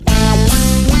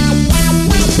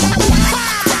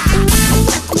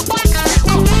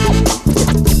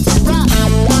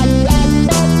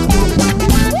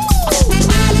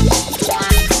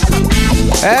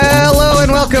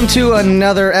Welcome to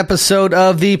another episode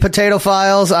of the Potato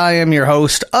Files. I am your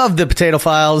host of the Potato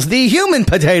Files, the human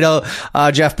potato,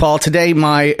 Jeff Paul. Today,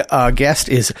 my guest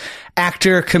is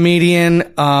actor,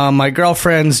 comedian, my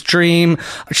girlfriend's dream,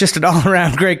 just an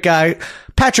all-around great guy.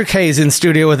 Patrick Haye's in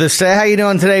studio with us today. How you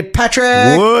doing today,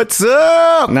 Patrick? What's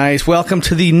up? Nice. Welcome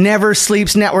to the Never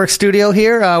Sleeps Network studio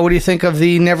here. What do you think of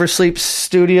the Never Sleeps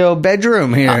studio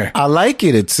bedroom here? I like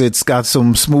it. It's got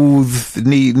some smooth,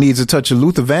 needs a touch of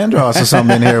Luther Vandross or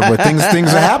something in here, but things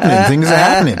are happening. Things are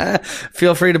happening.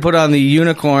 Feel free to put on the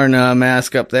unicorn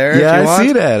mask up there. Yeah, if you I want.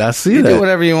 see that. I see you that. Do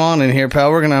whatever you want in here,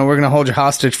 pal. We're gonna hold you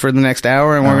hostage for the next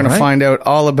hour, and we're gonna find out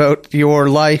all about your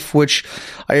life, which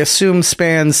I assume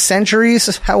spans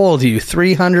centuries. How old are you?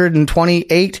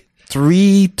 328?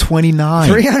 329.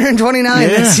 329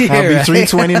 this year. I'll be right?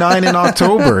 329 in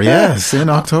October. Yes, in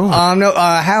October. No.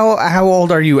 How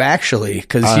old are you actually?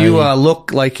 Because you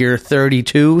look like you're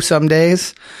 32 some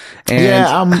days. And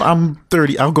yeah, I'm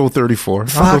 30. I'll go 34.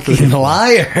 Fucking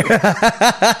liar.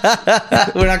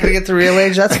 We're not going to get to real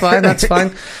age. That's fine. That's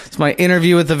fine. It's my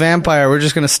interview with the vampire. We're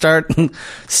just going to start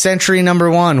century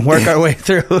number 1, work our way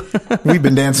through. We've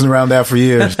been dancing around that for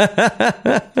years.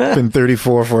 Been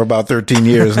 34 for about 13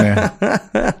 years now.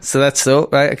 So that's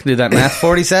I can do that math.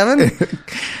 47?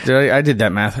 I did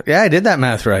that math. Yeah, I did that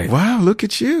math right. Wow, look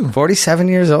at you. 47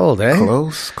 years old, eh?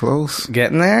 Close.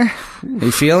 Getting there?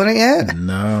 You feeling it yet?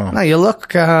 No. No, you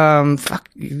look,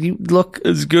 you look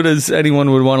as good as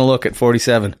anyone would want to look at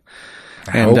 47.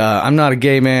 And, I'm not a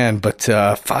gay man, but,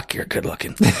 fuck, you're good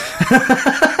looking.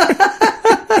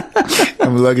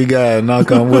 I'm a lucky guy.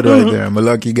 Knock on wood right there. I'm a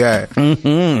lucky guy.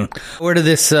 Mm-hmm. Where did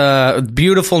this,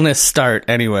 beautifulness start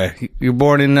anyway? You're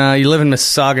born in, you live in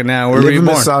Mississauga now. Where were you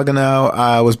born? Mississauga now.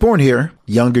 I was born here.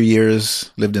 Younger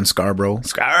years, lived in Scarborough.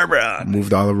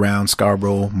 Moved all around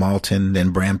Scarborough, Malton, then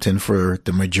Brampton for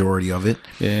the majority of it.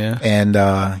 Yeah. And,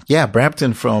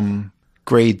 Brampton from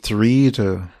grade 3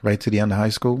 to right to the end of high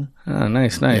school. Oh,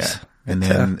 nice. Yeah. And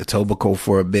then Etobicoke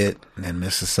for a bit, and then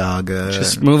Mississauga.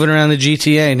 Just moving around the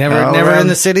GTA. Never in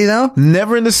the city though?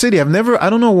 Never in the city. I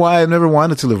don't know why I never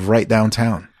wanted to live right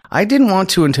downtown. I didn't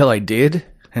want to until I did.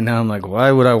 And now I'm like,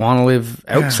 why would I want to live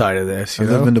outside of this? I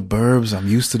live in the burbs. I'm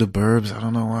used to the burbs. I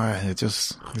don't know why.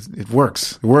 It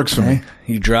works. It works for me.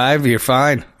 You drive, you're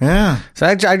fine. Yeah. So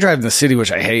I drive in the city,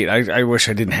 which I hate. I wish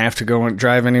I didn't have to go and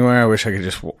drive anywhere. I wish I could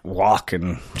just walk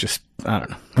and just, I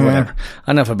don't know, whatever.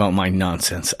 Enough about my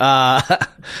nonsense.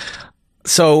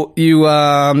 So you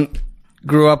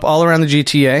grew up all around the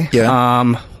GTA.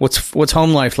 Yeah. What's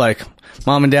home life like?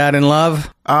 Mom and dad in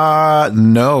love?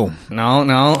 No.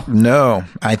 No.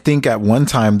 I think at one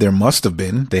time there must have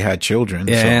been. They had children.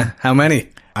 Yeah. So How many?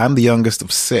 I'm the youngest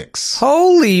of 6.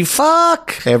 Holy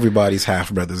fuck. Everybody's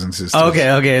half brothers and sisters.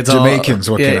 Okay. It's Jamaicans,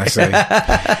 what can I say?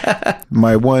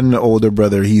 My one older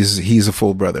brother, he's a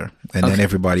full brother. And then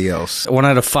everybody else. 1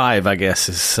 out of 5, I guess,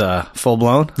 is full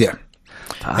blown? Yeah.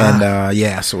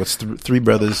 And so it's 3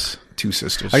 brothers, 2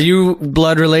 sisters. Are you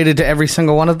blood related to every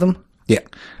single one of them? Yeah.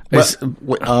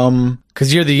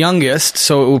 Because you're the youngest,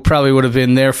 so it probably would have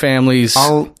been their families.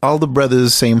 All the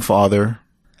brothers, same father.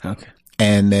 Okay.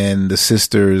 And then the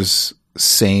sisters,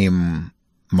 same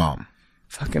mom.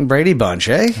 Fucking Brady Bunch,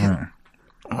 eh?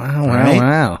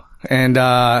 Wow. And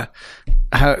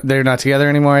they're not together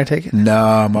anymore, I take it?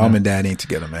 No, mom and dad ain't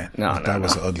together, man. That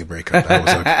was an ugly breakup. That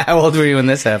was ugly. How old were you when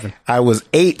this happened? I was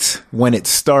 8 when it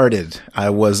started. I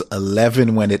was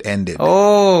 11 when it ended.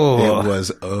 Oh. It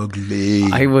was ugly.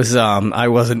 I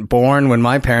wasn't born when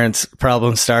my parents'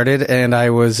 problem started, and I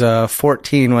was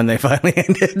 14 when they finally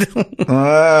ended.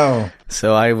 Wow.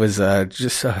 So I was I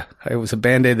was a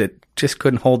Band-Aid that just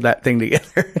couldn't hold that thing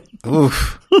together.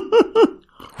 Oof.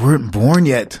 Weren't born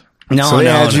yet. No, they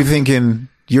had you thinking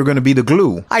you're going to be the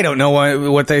glue. I don't know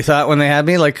what they thought when they had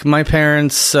me. Like my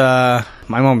parents, my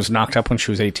mom was knocked up when she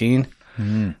was 18.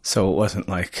 So it wasn't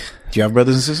like... Do you have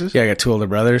brothers and sisters? Yeah, I got 2 older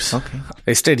brothers. Okay.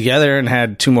 They stayed together and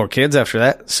had 2 more kids after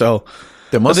that. So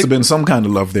there must have been some kind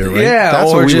of love there, right? Yeah,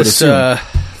 that's or what we just, would assume.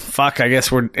 Fuck, I guess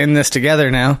we're in this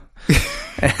together now.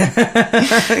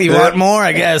 You want more?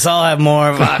 I guess I'll have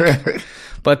more. Fuck.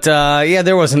 But,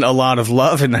 there wasn't a lot of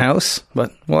love in the house.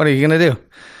 But what are you going to do?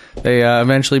 They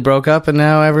eventually broke up, and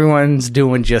now everyone's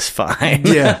doing just fine.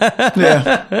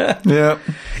 Yeah.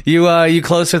 You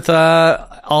close with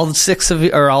all 6 of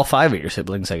you, or all 5 of your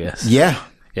siblings, I guess? Yeah.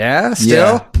 Yeah,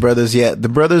 still? Yeah, brothers, yeah. The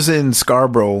brothers in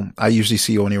Scarborough, I usually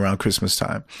see only around Christmas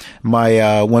time.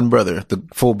 My one brother, the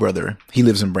full brother, he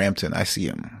lives in Brampton. I see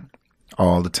him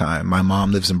all the time. My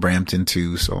mom lives in Brampton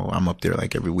too, so I'm up there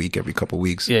like every week, every couple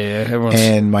weeks. Yeah.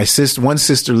 And my one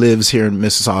sister lives here in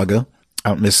Mississauga.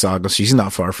 out in Mississauga. She's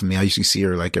not far from me. I usually see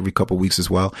her like every couple of weeks as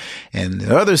well. And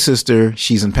the other sister,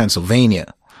 she's in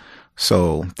Pennsylvania.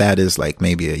 So that is like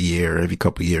maybe a year, every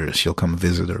couple of years, she'll come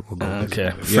visit her. We'll go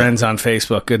okay. visit her. Friends on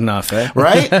Facebook. Good enough, eh?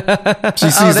 Right? She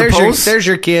sees the post. There's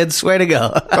your kids. Way to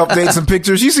go. Update some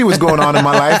pictures. You see what's going on in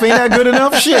my life. Ain't that good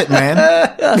enough? Shit, man.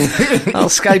 I'll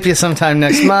Skype you sometime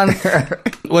next month.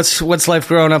 What's life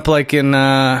growing up like in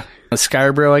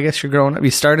Scarborough? I guess you're growing up.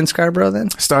 You started in Scarborough then?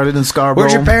 Started in Scarborough.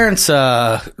 Where'd your parents,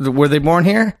 were they born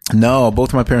here? No, both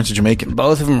of my parents are Jamaican.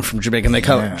 Both of them from Jamaica. They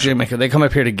come Jamaica. They come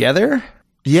up here together?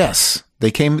 Yes. They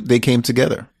came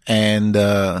together and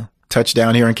touched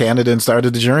down here in Canada and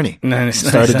started the journey.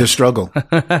 Started the struggle.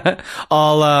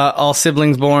 All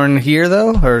siblings born here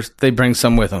though, or they bring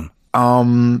some with them?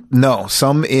 No,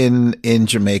 some in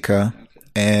Jamaica,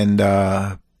 and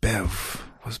Bev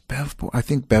born? I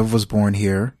think Bev was born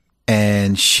here,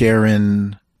 and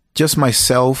Sharon, just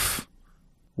myself,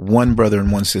 one brother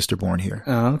and one sister born here.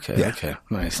 Oh, okay. Yeah. Okay.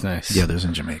 Nice. The others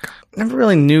in Jamaica. Never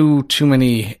really knew too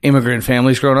many immigrant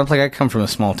families growing up. Like, I come from a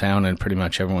small town and pretty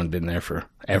much everyone been there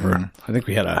forever. Mm-hmm. I think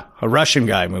we had a Russian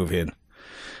guy move in,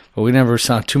 but we never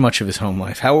saw too much of his home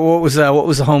life. What was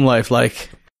the home life like?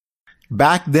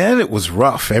 Back then, it was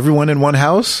rough. Everyone in one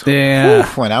house. Yeah.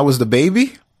 Whew, when I was the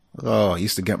baby, I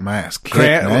used to get my ass kicked,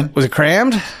 man. Was it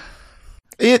crammed?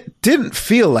 It didn't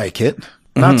feel like it.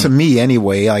 Not to me,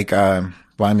 anyway. Like, I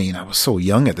mean, I was so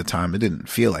young at the time. It didn't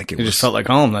feel like it. It just felt like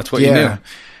home. That's what you knew.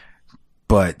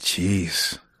 But,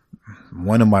 jeez,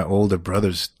 one of my older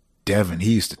brothers, Devin,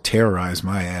 he used to terrorize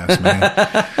my ass, man.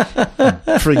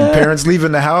 Freaking parents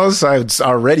leaving the house, I would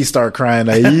already start crying.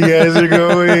 Like, you guys are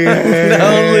going.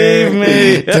 Don't leave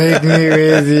me. Take me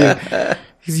with you.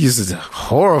 He used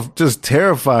to just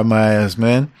terrify my ass,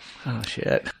 man. Oh,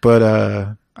 shit.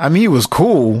 But, I mean, he was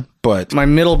cool, but. My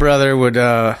middle brother would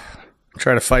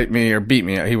try to fight me or beat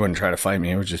me. He wouldn't try to fight me.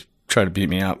 He would just try to beat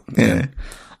me up. Yeah.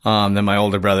 And, then my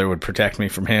older brother would protect me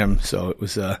from him. So it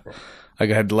was, I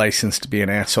got licensed to be an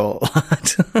asshole a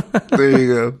lot. There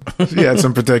you go. She had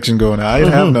some protection going on. I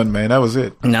didn't have none, man. That was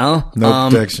it. No? No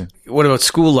protection. What about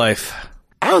school life?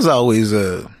 I was always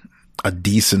a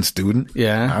decent student.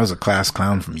 Yeah. I was a class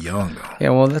clown from young, though. Yeah,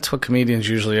 well, that's what comedians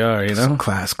usually are, you know?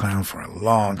 Class clown for a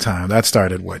long time. That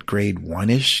started, grade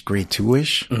 1-ish? Grade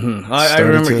 2-ish? Mm-hmm. I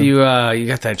remember you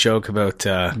got that joke about...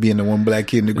 being the one black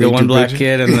kid in the grade 2 The one black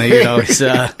kid, and you'd always...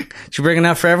 did you bring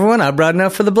enough for everyone? I brought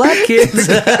enough for the black kids.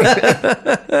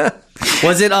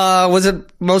 Was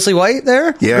it mostly white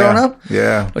there growing up?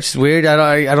 Yeah. Which is weird.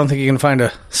 I don't think you can find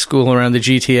a school around the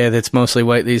GTA that's mostly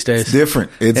white these days. It's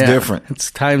different. It's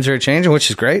different. Times are changing, which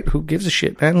is great. Who gives a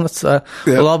shit, man? Let's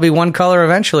we'll all be one color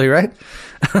eventually, right?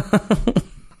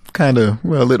 Kind of,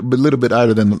 well, a little bit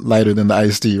lighter than the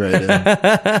iced tea right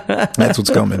there. That's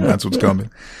what's coming.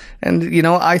 And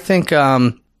I think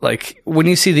like when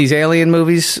you see these alien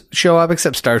movies show up,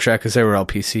 except Star Trek because they were all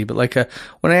PC, but like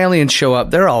when aliens show up,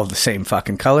 they're all the same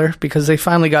fucking color because they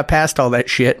finally got past all that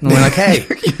shit and we're like, hey,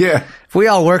 yeah, if we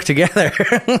all work together,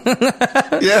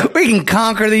 we can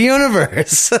conquer the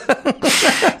universe.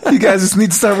 You guys just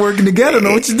need to start working together.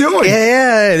 Know what you're doing?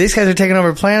 Yeah. These guys are taking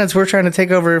over planets. We're trying to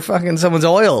take over fucking someone's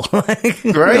oil.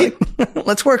 Right?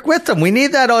 Let's work with them. We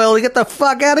need that oil to get the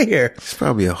fuck out of here. There's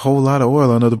probably a whole lot of oil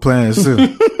on other planets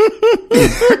too.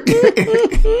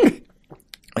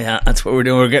 Yeah, that's what we're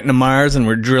doing. We're getting to Mars and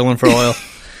we're drilling for oil.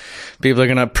 People are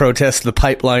going to protest the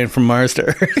pipeline from Mars to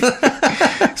Earth.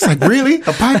 It's like, really?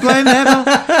 A pipeline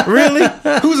now? Really?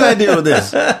 Whose idea was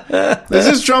this? Is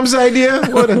this Trump's idea?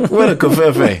 What a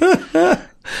covfefe.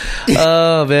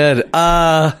 Oh,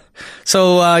 man.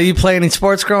 So you play any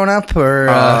sports growing up? Or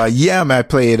yeah, man, I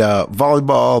played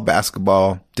volleyball,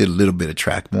 basketball, did a little bit of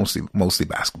track, mostly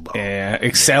basketball. Yeah,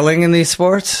 excelling in these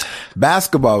sports?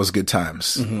 Basketball was good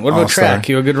times. Mm-hmm. What about track?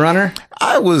 You a good runner?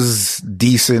 I was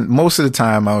decent. Most of the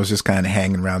time, I was just kind of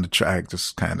hanging around the track,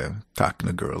 just kind of talking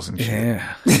to girls and shit.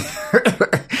 Yeah.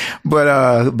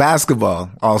 But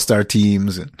basketball, all-star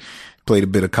teams, and played a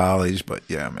bit of college. But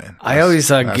yeah, man. I always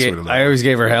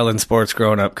gave her hell in sports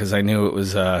growing up because I knew it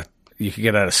was you could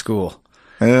get out of school.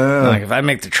 Yeah. Like if I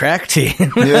make the track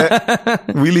team. Yeah.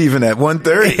 We leaving at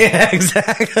 1:30. Yeah,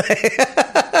 exactly.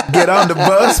 Get on the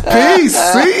bus. Peace.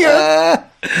 See ya.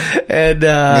 And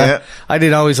I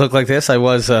didn't always look like this. I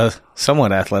was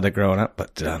somewhat athletic growing up,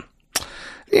 but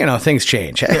things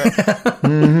change. Yeah.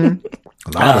 Mm-hmm.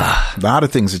 A lot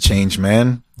of things have changed,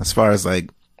 man. As far as like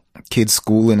kids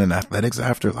schooling and athletics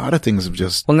after, a lot of things have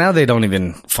just... Well, now they don't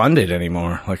even fund it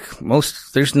anymore. Like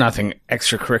there's nothing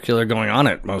extracurricular going on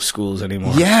at most schools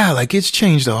anymore. Yeah, like it's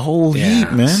changed a whole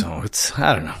heap, man. So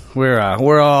I don't know.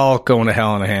 We're all going to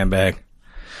hell in a handbag.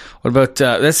 What about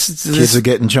Kids are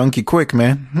getting chunky quick,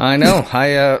 man. I know.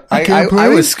 I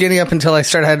was skinny up until I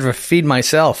started having to feed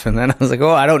myself, and then I was like,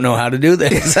 "Oh, I don't know how to do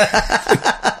this."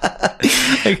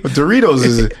 Doritos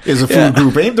is a food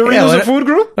group, ain't Doritos a food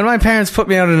group? When my parents put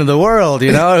me out into the world,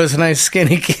 I was a nice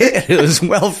skinny kid. It was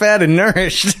well fed and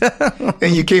nourished.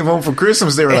 And you came home for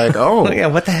Christmas, they were like, "Oh, yeah,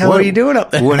 what the hell are you doing up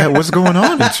there? What's going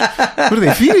on? What are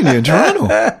they feeding you in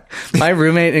Toronto?" My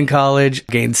roommate in college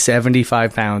gained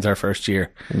 75 pounds our first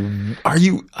year.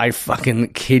 I fucking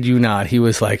kid you not. He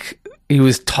was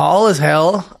tall as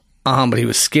hell, but he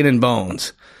was skin and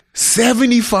bones.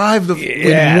 75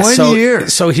 in 1 year.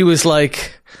 So he was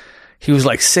like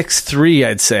 6'3",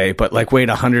 I'd say, but like weighed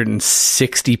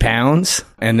 160 pounds.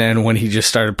 And then when he just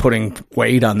started putting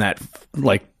weight on that,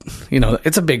 like,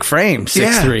 it's a big frame,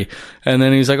 6'3". And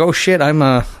then he was like, "Oh shit,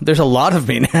 there's a lot of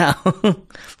me now."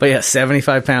 But yeah,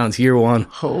 75 pounds, year one.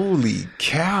 Holy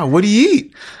cow. What do you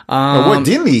eat? Or what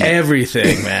didn't he eat?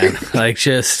 Everything, man. Like,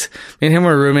 just, me and him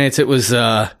were roommates. It was,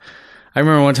 I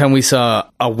remember one time we saw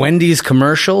a Wendy's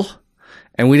commercial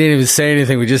and we didn't even say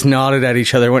anything. We just nodded at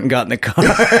each other, went and got in the car.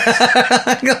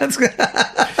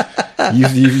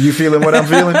 You feeling what I'm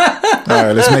feeling? All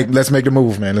right, let's make the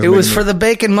move, man. It was for the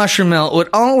bacon mushroom melt,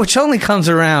 which only comes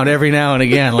around every now and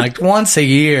again, like once a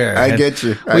year. I get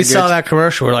you. We saw that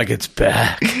commercial. We're like, it's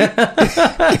back.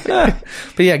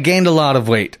 But yeah, gained a lot of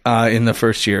weight in the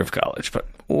first year of college. But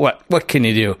what can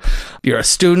you do? You're a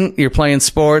student. You're playing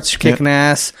sports. You're kicking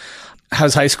ass.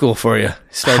 How's high school for you?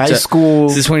 High school.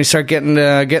 Is this when you start getting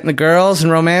the girls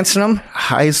and romancing them?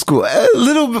 High school, a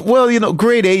little bit. Well,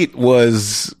 grade 8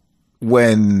 was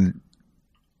when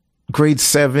grade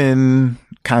 7,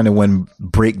 kind of when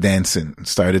breakdancing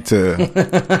started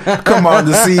to come on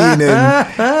the scene, and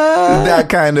that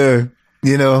kind of,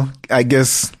 I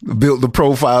guess built the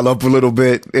profile up a little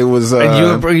bit. It was.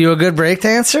 Are you a good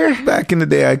breakdancer? Back in the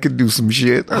day, I could do some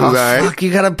shit. Fuck,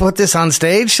 you gotta put this on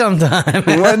stage sometime.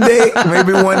 Maybe one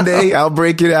day I'll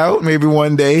break it out. Maybe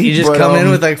one day. You just come in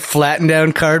with like flattened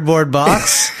down cardboard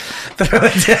box. Throw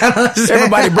it down on stage.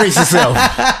 Everybody brace yourself.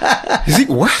 Is he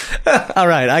what? All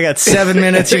right, I got 7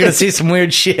 minutes. You're gonna see some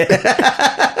weird shit.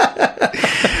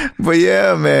 But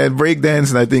yeah, man,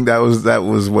 breakdancing. I think that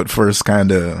was what first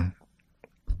kind of,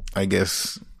 I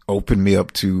guess, opened me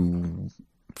up to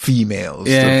females,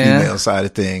 the female side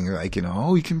of things. Like,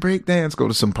 you can break dance, go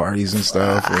to some parties and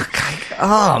stuff.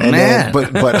 Man.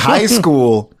 But high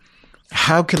school,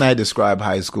 how can I describe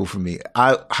high school for me?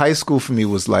 High school for me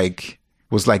was like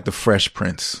the Fresh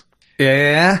Prince.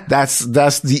 Yeah. That's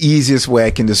the easiest way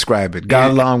I can describe it. Got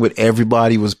along with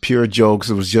everybody, was pure jokes.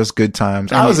 It was just good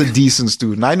times. I was a decent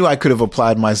student. I knew I could have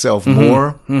applied myself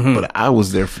more, but I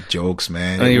was there for jokes,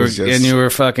 man. And you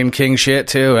were fucking king shit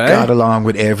too, eh? Got along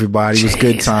with everybody. It was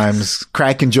good times.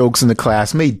 Cracking jokes in the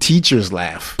class. Made teachers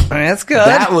laugh. That's good.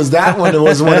 That one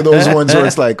was one of those ones where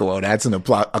it's like, well, that's an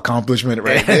accomplishment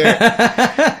right there.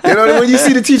 When you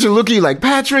see the teacher look at you like,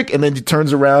 "Patrick," and then he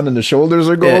turns around and the shoulders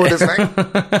are going, it's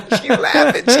like, she's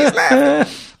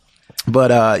laughing.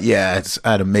 But I had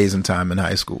an amazing time in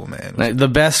high school, man. The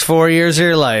best 4 years of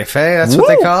your life, hey? That's what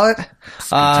they call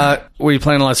it. Were you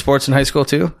playing a lot of sports in high school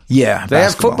too? Yeah, they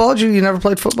have football. You never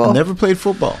played football? I never played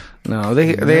football. No,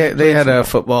 they had a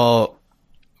football.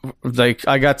 Like,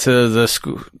 I got to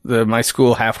my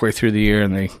school halfway through the year,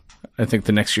 and I think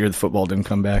the next year the football didn't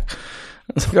come back.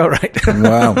 I was like, all right.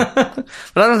 Wow. But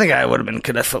I don't think I would have been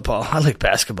good at football. I like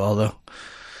basketball though.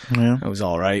 Yeah, I was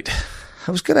all right.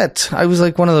 I was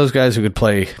like one of those guys who could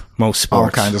play most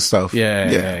sports. All kinds of stuff.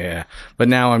 Yeah. But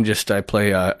now I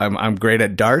play, I'm great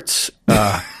at darts.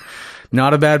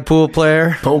 Not a bad pool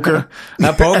player. Poker.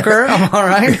 Poker. I'm all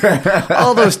right.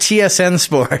 All those TSN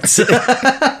sports.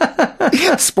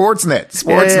 Sportsnet.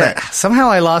 Yeah. Somehow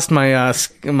I lost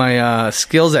my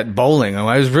skills at bowling.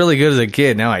 I was really good as a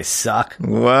kid. Now I suck.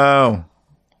 Wow.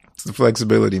 It's the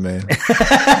flexibility, man.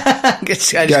 I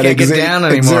just can't get down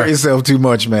anymore. Exert yourself too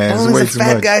much, man. It's way too much. It's a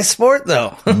fat guy sport,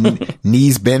 though.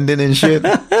 Knees bending and shit.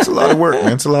 It's a lot of work,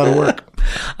 man. It's a lot of work.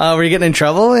 Were you getting in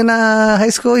trouble in high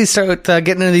school? You start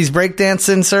getting into these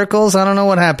breakdancing circles? I don't know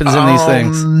what happens in these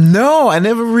things. No, I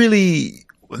never really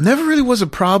was a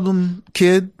problem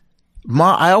kid.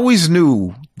 I always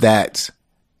knew that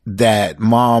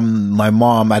my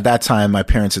mom, at that time, my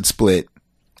parents had split.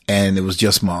 And it was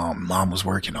just mom. Mom was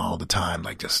working all the time,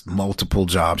 like just multiple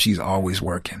jobs. She's always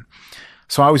working.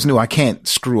 So I always knew I can't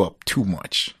screw up too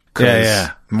much.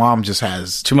 Yeah. Mom just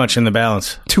has too much in the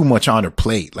balance. Too much on her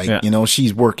plate. Like,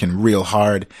 she's working real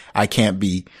hard. I can't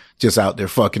be just out there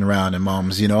fucking around, and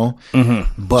mom's,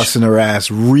 busting her ass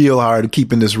real hard,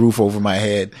 keeping this roof over my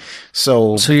head.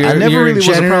 So I never really was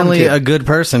generally a good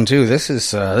person too. This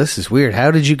is weird.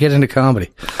 How did you get into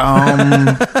comedy?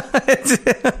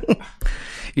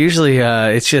 Usually,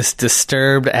 it's just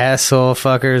disturbed asshole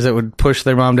fuckers that would push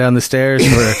their mom down the stairs.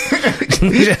 Man,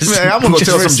 I'm gonna go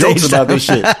tell some jokes about this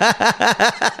shit.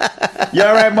 You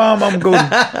all right, Mom? I'm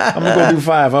gonna go do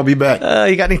 5. I'll be back.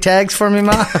 You got any tags for me,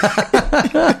 Mom?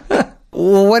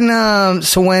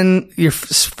 When your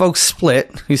folks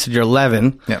split, you said you're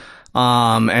 11. Yeah.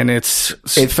 And it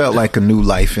felt like a new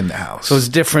life in the house. So it's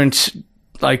different,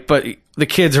 but the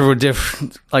kids are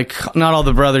different. Like, not all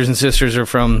the brothers and sisters are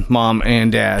from mom and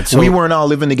dad. So we weren't all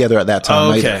living together at that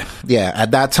time. Okay. Yeah,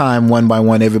 at that time, one by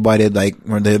one, everybody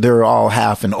they're all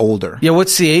half and older. Yeah,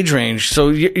 what's the age range? So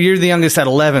you're the youngest at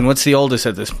 11. What's the oldest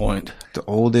at this point? The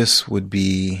oldest would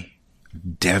be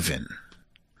Devin.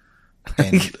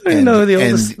 I don't know the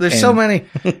oldest. There's so many.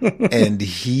 And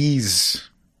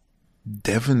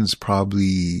Devin's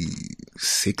probably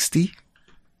 60.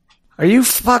 Are you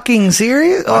fucking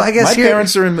serious? Oh, I guess my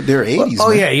parents are in their 80s. Oh,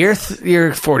 man. Yeah,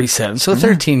 you're 47, so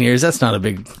 13 years. That's not a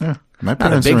big, swing.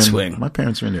 My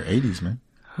parents are in their 80s, man.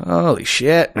 Holy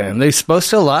shit, man! They both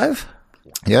still alive?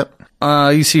 Yep.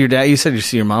 You see your dad. You said you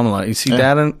see your mom a lot. You see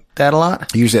dad a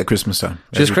lot? Usually at Christmas time.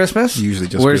 Just Christmas? Usually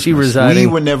just. Where's Christmas. he residing?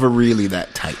 We were never really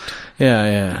that tight.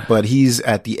 Yeah. But he's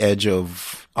at the edge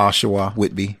of Oshawa,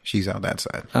 Whitby. She's out that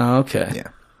side. Oh, okay. Yeah.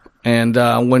 And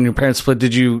when your parents split,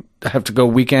 did you have to go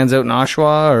weekends out in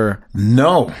Oshawa, or?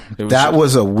 No, that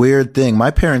was a weird thing. My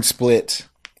parents split,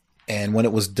 and when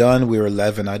it was done, we were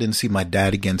 11. I didn't see my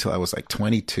dad again until I was like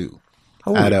 22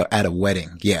 at a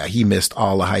wedding. Yeah, he missed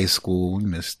all of high school. He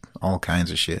missed all kinds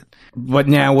of shit. But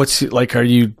now, are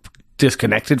you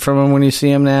disconnected from him when you see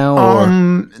him now? Or?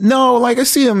 No, I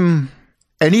see him,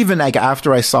 and even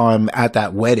after I saw him at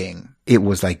that wedding, it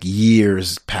was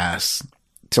years past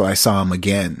till I saw him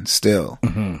again still.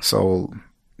 Mm-hmm. So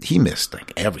he missed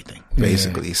everything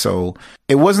basically. Yeah. So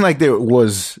it wasn't like there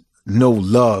was no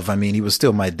love. I mean, he was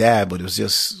still my dad, but he's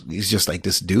just like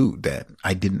this dude that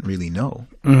I didn't really know.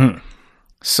 Mm-hmm.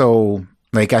 So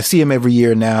I see him every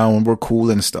year now and we're cool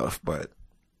and stuff, but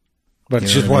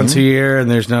it's just once a year and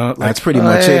there's no, that's pretty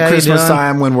much it. Christmas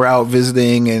time when we're out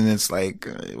visiting and it's like,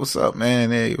 hey, what's up,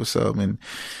 man? Hey, what's up? And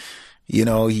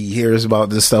he hears about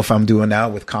the stuff I'm doing now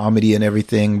with comedy and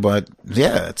everything, but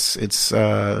yeah, it's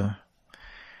I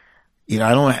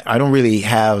don't really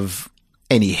have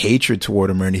any hatred toward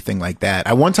him or anything like that.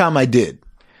 At one time I did.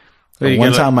 You're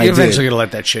eventually gonna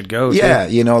let that shit go. Yeah,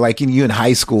 too. You in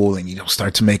high school and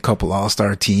start to make a couple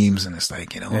all-star teams and it's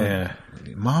yeah.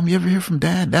 Mom, you ever hear from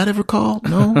Dad? Dad ever call?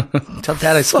 No. Tell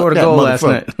Dad I scored a goal last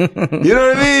night. You know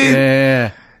what I mean?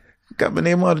 Yeah. Got my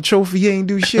name on the trophy. He ain't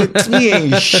do shit. He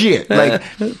ain't shit.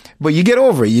 But you get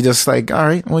over it. You just all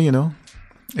right, well,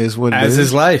 is what it is. As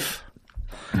is life.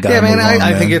 Gotta man, on,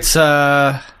 I think it's,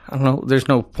 I don't know, there's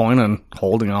no point on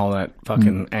holding all that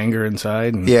fucking anger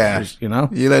inside. And yeah.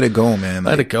 You let it go, man.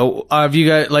 Let it go. Have you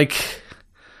guys,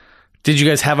 did you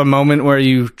guys have a moment where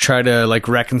you try to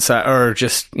reconcile or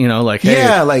just, hey?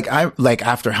 Yeah,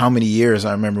 after how many years,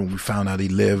 I remember when we found out he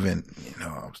lived and,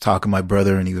 I was talking to my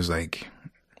brother and he was like,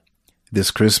 this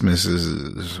Christmas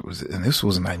and this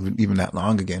wasn't even that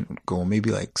long ago, maybe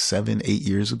 7-8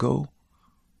 years ago.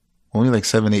 Only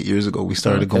 7-8 years ago, we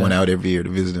started going out every year to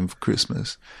visit him for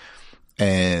Christmas.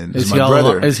 And is my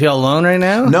brother, is he all alone right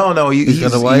now? No, he's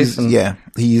got a wife.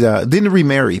 He didn't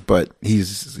remarry, but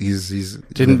he's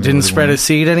didn't spread his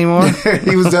seed anymore.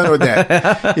 He was done with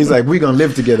that. He's like, we're gonna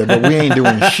live together, but we ain't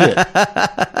doing shit.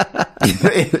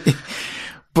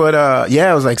 But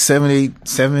it was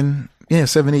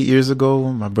 7-8 years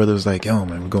ago. My brother was like, "Yo,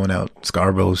 man, we're going out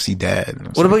Scarborough to see Dad."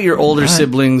 What about your older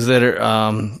siblings that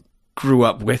are grew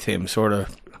up with him, sort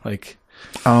of that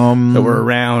were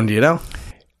around?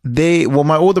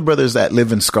 My older brothers that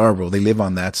live in Scarborough, they live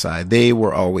on that side. They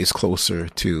were always closer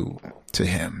to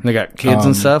him. They got kids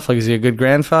and stuff. Is he a good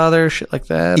grandfather? Shit like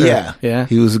that. Yeah.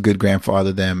 He was a good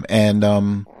grandfather to them.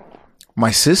 And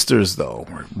my sisters though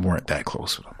weren't that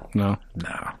close with him. No,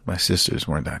 my sisters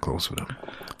weren't that close with him.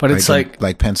 But it's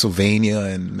like Pennsylvania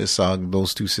and Mississauga,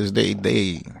 those two sisters,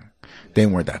 they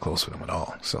weren't that close with him at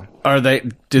all. So are they?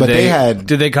 Did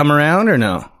they come around or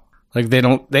no? They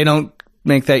don't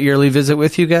make that yearly visit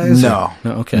with you guys? No.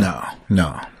 No. Okay.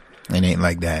 No. It ain't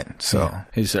like that. So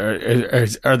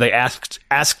Are they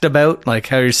asked about like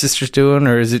how your sister's doing,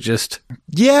 or is it just?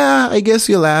 Yeah, I guess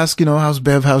you'll ask, how's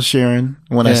Bev, how's Sharon?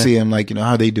 When I see them, like,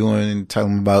 how they doing, and tell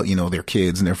them about, their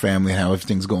kids and their family, how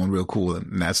everything's going real cool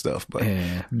and that stuff. But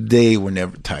they were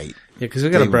never tight. Yeah, because we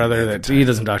got a brother that he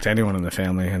doesn't talk to anyone in the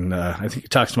family, and I think he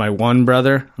talks to my one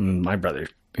brother, and my brother,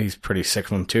 he's pretty sick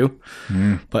of him too.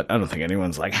 But I don't think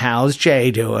anyone's like, how's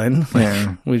Jay doing?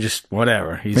 Like, we just,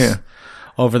 whatever. He's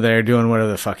over there doing whatever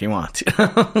the fuck he wants.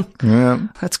 Yeah.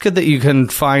 That's good that you can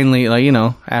finally, like,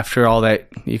 after all that,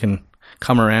 you can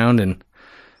come around and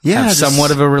have somewhat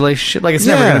of a relationship. Like, it's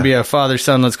never going to be a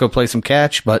father-son, let's go play some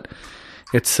catch, but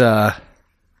it's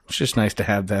just nice to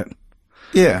have that.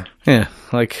 Yeah. Yeah.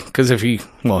 Like, because if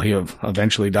he'll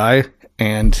eventually die,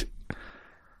 and,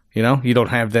 you don't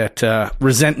have that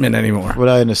resentment anymore. What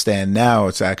I understand now,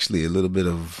 it's actually a little bit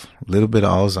of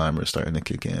Alzheimer's starting to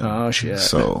kick in. Oh, shit.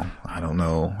 So, I don't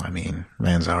know. I mean,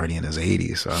 man's already in his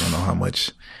 80s, so I don't know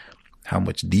how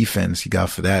much defense he got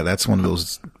for that. That's one of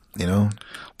those,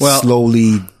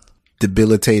 slowly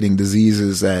debilitating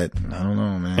diseases that, I don't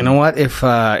know, man. You know what?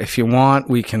 If you want,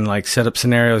 we can like set up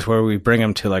scenarios where we bring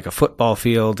him to like a football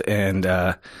field and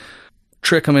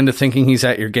trick him into thinking he's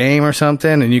at your game or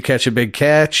something, and you catch a big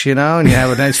catch, and you have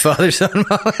a nice father-son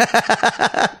moment.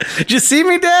 Did you see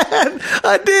me, Dad?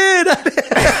 I did.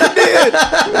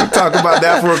 We'll talk about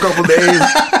that for a couple days.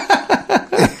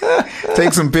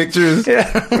 Take some pictures.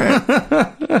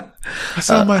 Yeah. I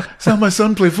saw my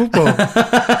son play football.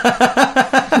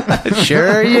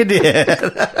 Sure you did.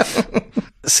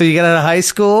 So you got out of high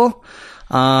school.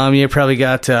 You probably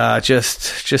got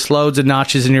just loads of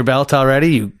notches in your belt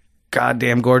already. You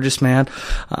goddamn gorgeous man.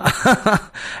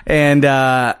 And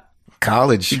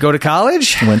college. You go to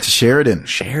college? Went to Sheridan.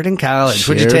 Sheridan College.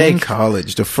 What'd you take? Sheridan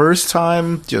College. The first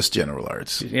time, just general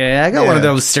arts. Yeah, I got one of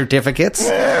those certificates.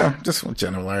 Yeah, just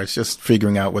general arts. Just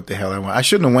figuring out what the hell I want. I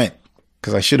shouldn't have went,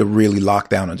 because I should have really locked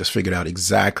down and just figured out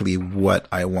exactly what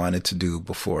I wanted to do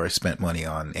before I spent money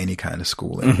on any kind of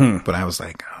schooling. But I was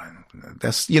like,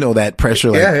 that's, that pressure.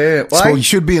 Like, Well, you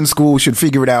should be in school, should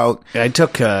figure it out. I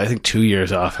took, I think 2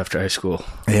 years off after high school.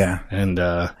 Yeah. And,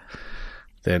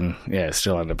 then,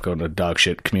 still ended up going to dog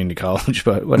shit community college,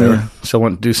 but whatever. Yeah. Still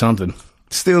want to do something.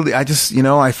 Still, I just,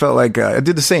 I felt like, I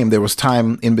did the same. There was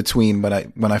time in between, but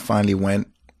when I finally went,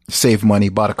 saved money,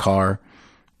 bought a car,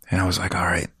 and I was like, all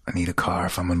right, I need a car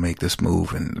if I'm going to make this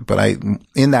move. But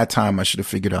in that time, I should have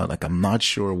figured out, like, I'm not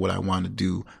sure what I want to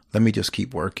do. Let me just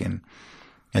keep working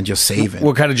and just saving.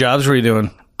 What kind of jobs were you doing?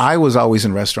 I was always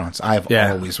in restaurants. I've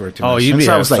always worked in restaurants. Since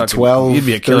I was like 12, you'd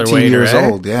be a killer 13 waiter, years eh?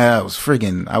 old. Yeah,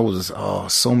 I was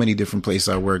so many different places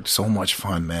I worked. So much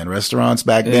fun, man. Restaurants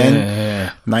back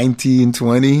then, 19,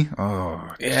 20.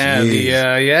 Oh,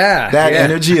 yeah, that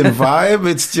energy and vibe,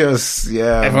 it's just,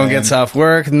 Everyone gets off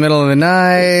work in the middle of the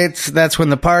night. That's when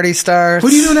the party starts.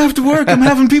 What are you doing after work? I'm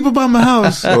having people by my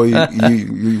house.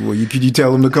 Could you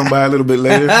tell them to come by a little bit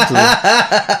later? So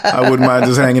I wouldn't mind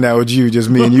just hanging out with you,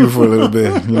 just me and you for a little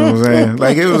bit. You know what I'm saying?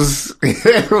 Like, it was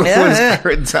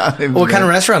great times. What kind of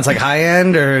restaurants? Like high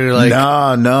end or like?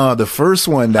 No. The first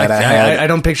one that I had. I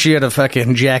don't picture you at a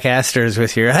fucking Jack Astor's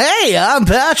with your, hey, I'm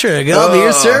Patrick. I'll be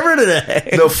your server today.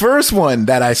 The first one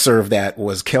that I served at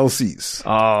was Kelsey's.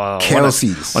 Oh,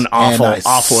 Kelsey's. An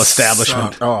awful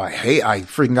establishment. I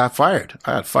freaking got fired.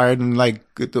 I got fired in like,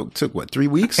 it took 3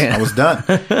 weeks? I was done.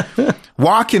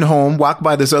 Walking home, walked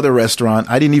by this other restaurant.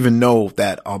 I didn't even know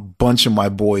that a bunch of my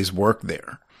boys worked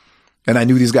there. And I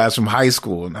knew these guys from high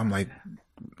school. And I'm like,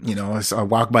 I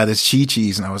walked by this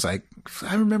Chi-Chi's and I was like,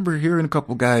 I remember hearing a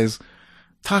couple guys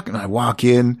talking. I walk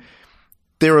in.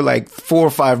 There were like 4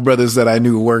 or 5 brothers that I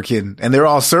knew working, and they're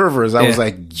all servers. I was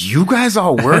like, you guys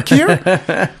all work here?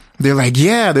 They're like,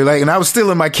 yeah. They're like, and I was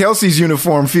still in my Kelsey's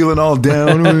uniform, feeling all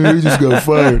down. We just got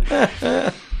fired.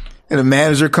 And the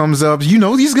manager comes up, you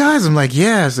know these guys? I'm like,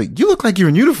 yeah. It's like, you look like you're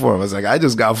in uniform. I was like, I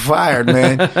just got fired,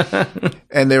 man.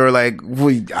 And they were like,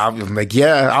 I'm like,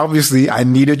 yeah, obviously I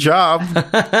need a job.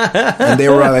 And they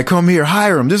were like, come here,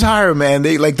 hire him. Just hire him, man.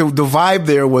 They like the vibe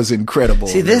there was incredible.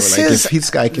 See, this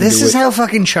is how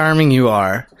fucking charming you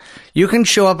are. You can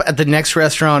show up at the next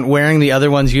restaurant wearing the other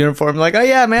one's uniform, like, oh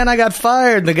yeah, man, I got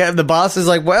fired. The boss is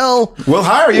like, well, we'll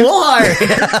hire you.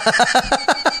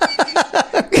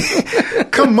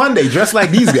 Come Monday, dress like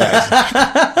these guys.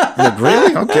 Like,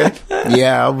 really? Okay.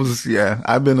 Yeah,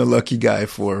 I've been a lucky guy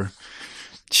for,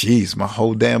 my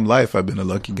whole damn life. I've been a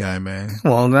lucky guy, man.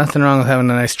 Well, nothing wrong with having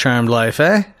a nice charmed life,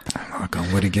 eh? Knock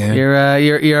on wood again.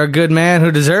 You're a good man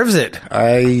who deserves it.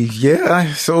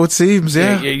 So it seems,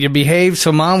 yeah. You behaved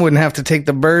so mom wouldn't have to take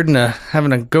the burden of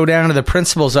having to go down to the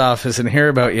principal's office and hear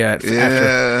about you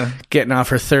after getting off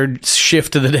her third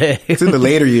shift of the day. It's in the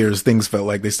later years, things felt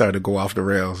like they started to go off the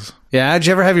rails. Yeah, did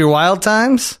you ever have your wild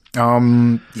times?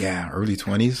 Yeah, early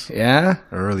 20s. Yeah?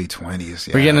 Early 20s,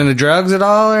 yeah. Were you getting into drugs at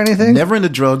all or anything? Never into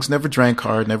drugs, never drank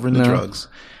hard, never into drugs.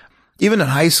 Even in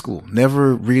high school,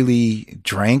 never really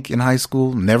drank in high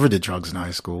school, never did drugs in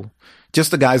high school. Just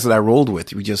the guys that I rolled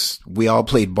with, we all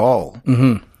played ball.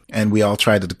 Mm-hmm. And we all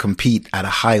tried to compete at a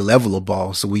high level of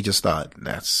ball. So we just thought,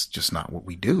 that's just not what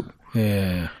we do.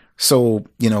 Yeah. So,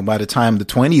 by the time the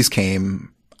 20s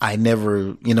came, I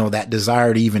never, that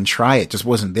desire to even try it just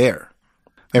wasn't there.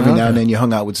 Every now and then you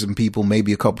hung out with some people,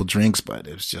 maybe a couple drinks, but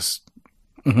it was just,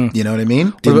 you know what I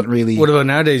mean? What about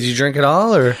nowadays? You drink at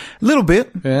all or? A little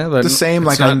bit. Yeah, but the same.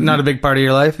 It's not a big part of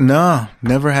your life? No,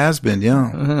 never has been.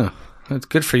 Yeah. That's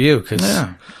good for you because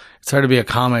it's hard to be a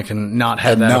comic and not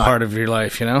have that a part of your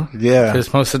life, Yeah.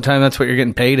 Because most of the time that's what you're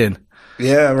getting paid in.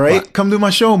 Yeah, right. What? Come to my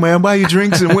show, man. Buy you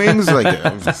drinks and wings. Like,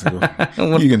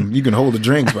 you can hold the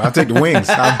drinks, but I'll take the wings.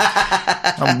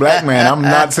 I'm a black man. I'm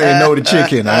not saying no to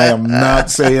chicken. I am not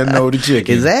saying no to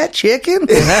chicken. Is that chicken?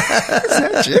 Is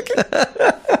that chicken?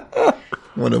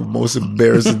 One of the most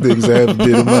embarrassing things I ever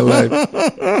did in my life.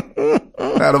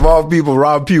 Out of all people,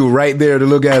 Rob Pugh right there to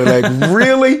look at it like,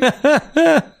 really?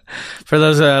 For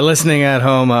those listening at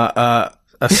home, a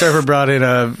server brought in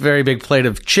a very big plate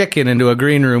of chicken into a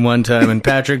green room one time, and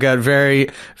Patrick got very,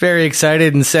 very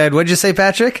excited and said, "What'd you say,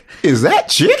 Patrick? Is that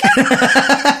chicken?"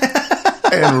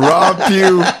 And Rob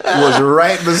Pugh was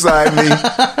right beside me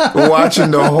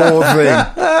watching the whole thing.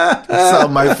 Saw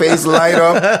my face light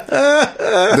up.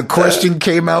 The question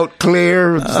came out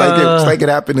clear. It's like it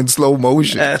happened in slow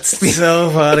motion. That's so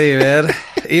funny, man.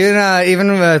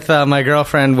 Even with my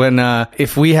girlfriend, when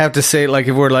if we have to say, like,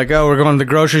 if we're like, oh, we're going to the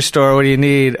grocery store, what do you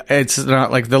need? It's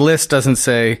not like the list doesn't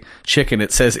say chicken.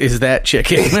 It says, is that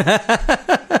chicken?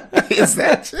 Is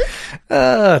that chicken?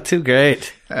 Oh, too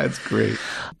great. That's great.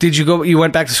 You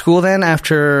went back to school then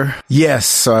after? Yes.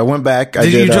 So I went back.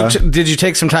 Did you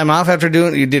take some time off after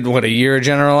you did a year of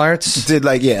general arts?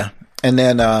 And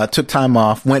then took time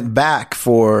off, went back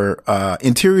for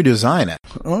interior design.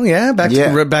 Oh, yeah? Back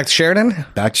to Sheridan?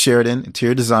 Back to Sheridan,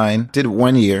 interior design. Did it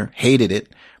 1 year, hated it.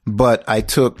 But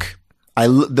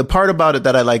the part about it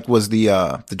that I liked was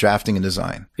the drafting and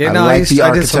design. Yeah, I liked the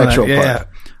architectural part. Yeah.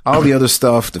 All the other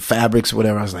stuff, the fabrics,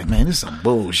 whatever, I was like, man, this is some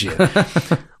bullshit.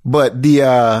 But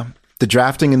the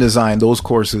drafting and design, those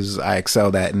courses I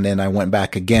excelled at. And then I went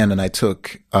back again and I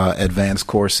took advanced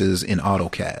courses in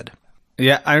AutoCAD.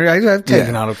 Yeah, I've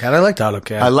taken AutoCAD. I liked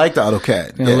AutoCAD. I liked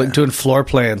AutoCAD. Like doing floor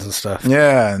plans and stuff.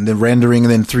 Yeah, and then rendering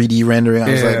and then 3D rendering.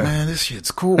 I was like, man, this shit's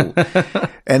cool.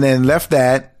 And then left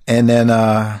that. And then,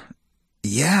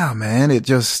 man, it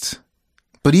just...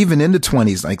 But even in the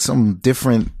 20s, like some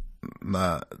different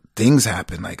things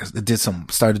happened. Like I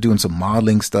started doing some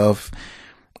modeling stuff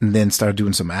and then started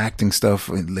doing some acting stuff.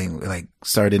 Like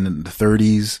started in the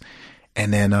 30s.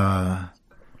 And then...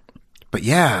 But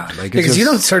yeah, like because you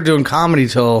don't start doing comedy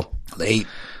till late.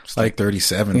 It's like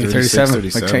 37, 37.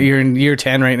 Like you're in year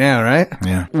 10 right now, right?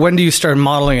 Yeah. When do you start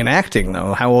modeling and acting,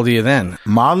 though? How old are you then?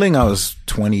 Modeling, I was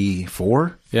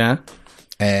 24. Yeah.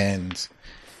 And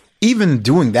even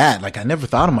doing that, like I never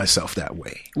thought of myself that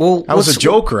way. Well, I was a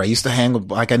joker. I used to hang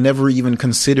with, like I never even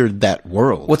considered that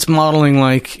world. What's modeling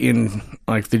like in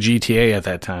like the GTA at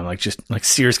that time? Like just like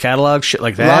Sears catalog, shit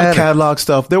like that? A lot of catalog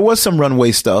stuff. There was some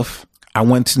runway stuff. I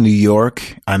went to New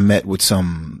York. I met with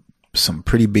some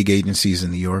pretty big agencies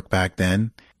in New York back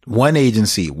then. One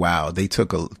agency, wow, they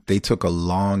took a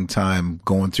long time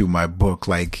going through my book,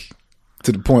 like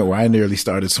to the point where I nearly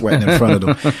started sweating in front of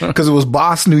them because it was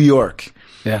Boss New York.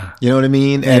 Yeah. You know what I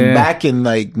mean? And back in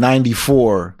like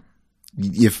 94,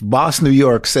 if Boss New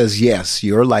York says yes,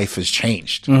 your life has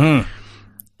changed. Mm-hmm.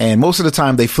 And most of the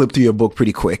time they flip through your book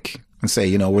pretty quick. And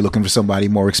say, we're looking for somebody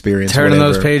more experienced. Turning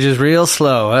those pages real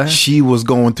slow, huh? She was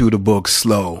going through the book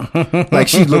slow. Like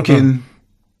she's looking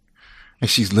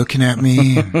at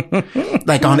me.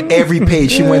 Like on every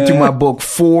page, she went through my book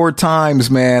 4 times,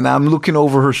 man. I'm looking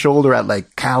over her shoulder at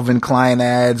like Calvin Klein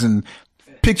ads and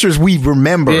pictures we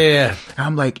remember. Yeah.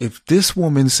 I'm like, if this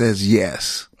woman says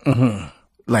yes,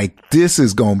 like this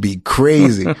is going to be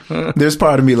crazy. There's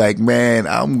part of me like, man,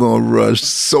 I'm going to rush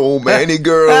so many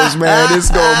girls, man.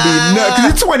 It's going to be nuts.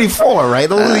 'Cause you're 24, right?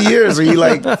 Those are the years where you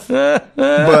like,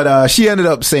 but, she ended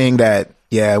up saying that,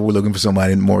 yeah, we're looking for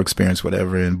somebody more experienced,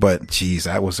 whatever. But geez,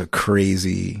 that was a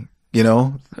crazy you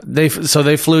know. They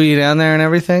flew you down there and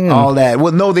everything? And all that.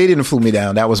 Well, no, they didn't flew me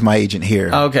down. That was my agent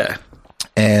here. Okay.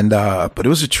 And, but it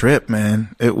was a trip,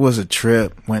 man. It was a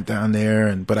trip. Went down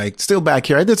there but I still back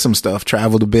here. I did some stuff,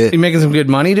 traveled a bit. You making some good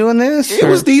money doing this? It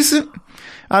was decent.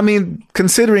 I mean,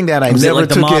 considering that I was never it like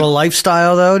the took model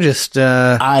lifestyle though? Just,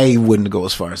 I wouldn't go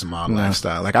as far as the model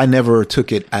lifestyle. Like I never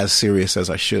took it as serious as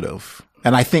I should have.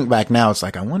 And I think back now, it's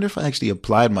like, I wonder if I actually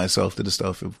applied myself to the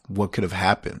stuff of what could have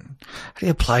happened. How do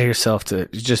you apply yourself to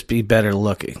just be better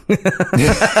looking?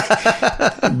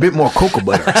 A bit more cocoa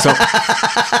butter. So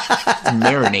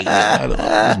marinating. I don't know.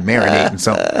 Just marinating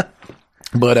something.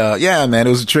 But, yeah, man, it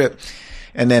was a trip.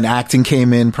 And then acting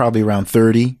came in probably around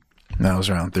 30. And I was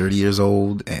around 30 years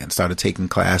old and started taking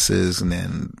classes. And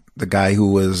then the guy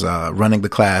who was, running the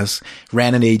class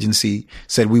ran an agency,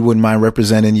 said we wouldn't mind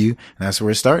representing you. And that's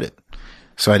where it started.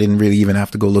 So I didn't really even have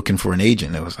to go looking for an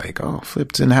agent. It was like, oh,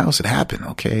 flipped in the house. It happened.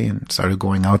 Okay. And started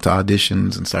going out to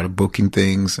auditions and started booking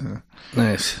things. And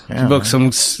nice. Yeah, you booked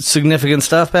some significant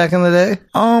stuff back in the day?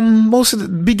 Most of the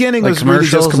beginning like was really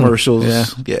just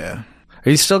commercials. Yeah. Are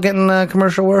you still getting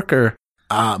commercial work or?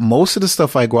 Most of the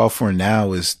stuff I go out for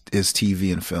now is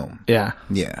TV and film. Yeah.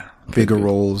 Yeah. Bigger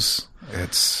roles.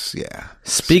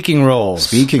 Speaking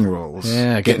roles.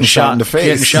 Yeah. Getting shot in the face.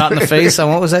 Getting shot in the face on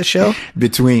what was that show?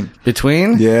 Between?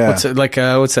 Yeah. Yeah. What's it like?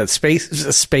 What's that? It's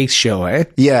a space show, eh?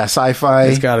 Yeah. Sci-fi.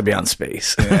 It's got to be on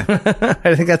space. Yeah.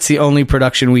 I think that's the only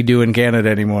production we do in Canada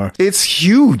anymore. It's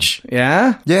huge.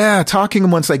 Yeah? Yeah. Talking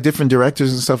amongst like different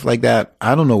directors and stuff like that.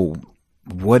 I don't know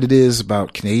what it is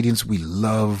about Canadians. We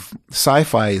love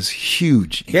sci-fi is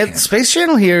huge. Yeah, Space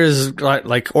Channel here is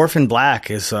like Orphan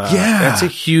Black is that's a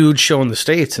huge show in the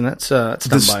States, and that's done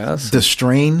by us. The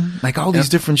Strain, like all these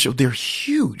different shows, they're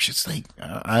huge. It's like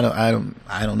I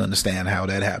don't understand how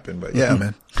that happened, but yeah,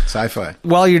 man, sci-fi.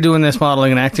 While you're doing this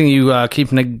modeling and acting, you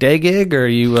keeping a day gig, or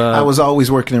you? I was always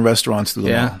working in restaurants through the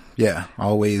Yeah. mall. Yeah,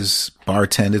 always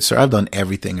bartended. So I've done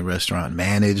everything in restaurant,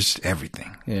 managed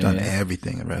everything, done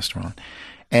everything in restaurant.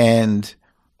 And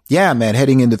yeah, man,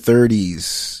 heading into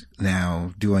 30s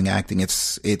now doing acting.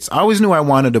 It's, I always knew I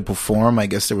wanted to perform. I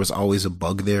guess there was always a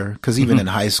bug there. Cause even in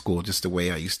high school, just the way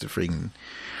I used to freaking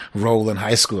roll in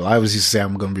high school, I always used to say,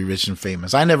 I'm going to be rich and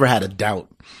famous. I never had a doubt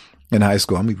in high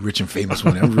school. I'm going to be rich and famous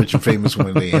one day. I'm rich and famous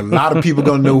one day. A lot of people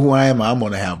going to know who I am. I'm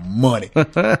going to have money.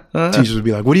 Teachers would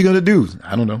be like, what are you going to do?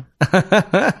 I don't know.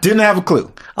 Didn't have a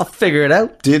clue. I'll figure it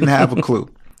out. Didn't have a clue.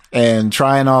 And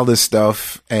trying all this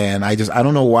stuff. And I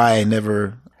don't know why I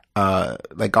never,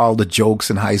 like all the jokes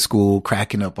in high school,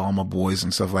 cracking up all my boys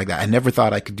and stuff like that. I never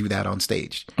thought I could do that on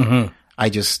stage. Mm-hmm.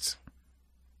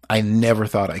 I never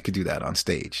thought I could do that on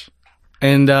stage.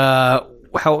 And,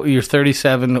 how you're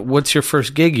 37. What's your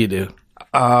first gig you do?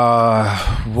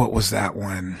 What was that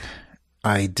one?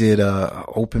 I did a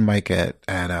open mic at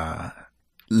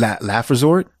Laugh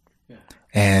Resort,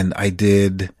 and I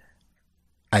did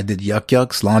Yuck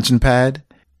Yucks Launching Pad.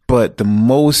 But the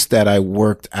most that I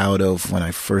worked out of when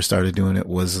I first started doing it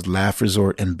was Laugh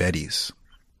Resort and Betty's.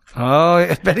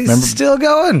 Oh, Betty's still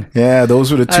going. Yeah, those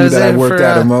were the two that I worked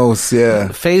out the most. Yeah,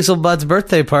 Faisal Bud's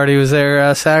birthday party was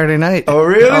there Saturday night. Oh,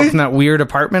 really? Up in that weird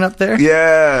apartment up there.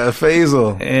 Yeah,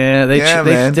 Faisal. Yeah,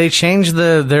 they changed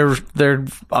their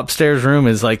upstairs room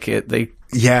is like it.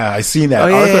 Yeah, I seen that.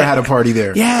 Oh, Arthur had a party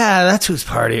there. Yeah, that's whose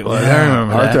party it was. Yeah, I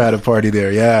remember Arthur had a party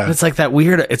there. Yeah, it's like that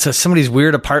weird. It's somebody's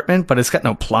weird apartment, but it's got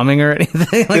no plumbing or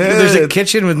anything. Like there's a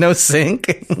kitchen with no sink.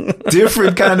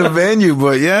 Different kind of venue,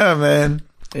 but yeah, man.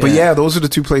 But yeah, those are the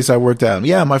two places I worked out.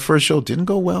 Yeah, my first show didn't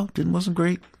go well. Wasn't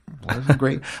great.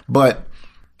 But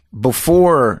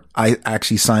before I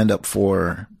actually signed up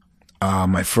for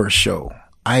my first show,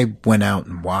 I went out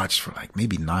and watched for like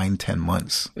maybe 9-10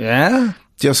 months. Yeah.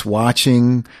 Just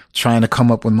watching, trying to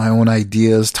come up with my own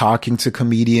ideas, talking to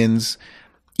comedians.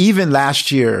 Even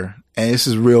last year, and this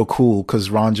is real cool because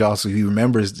Ron Jostle, he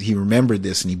remembered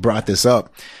this and he brought this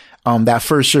up. That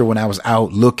first year when I was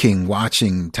out looking,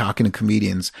 watching, talking to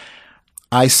comedians,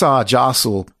 I saw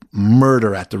Jostle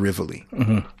murder at the Rivoli.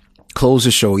 Mm-hmm. Closed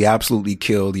the show. He absolutely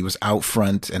killed. He was out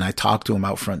front, and I talked to him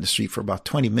out front in the street for about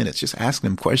 20 minutes, just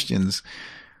asking him questions.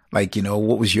 Like,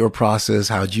 what was your process?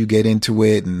 How'd you get into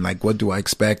it? And like, what do I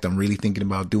expect? I'm really thinking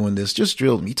about doing this. Just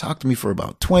drilled him. He talked to me for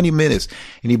about 20 minutes.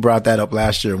 And he brought that up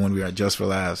last year when we were at Just for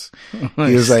Laughs. Nice.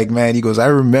 He was like, man, he goes, I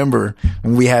remember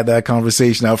when we had that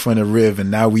conversation out front of Riv, and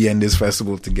now we end this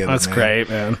festival together. That's great,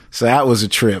 man. So that was a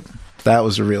trip. That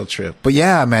was a real trip. But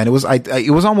yeah, man, it was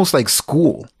almost like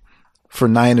school for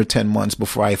 9 or 10 months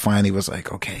before I finally was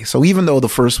like, okay. So even though the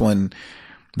first one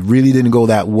really didn't go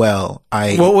that well,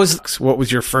 What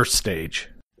was your first stage?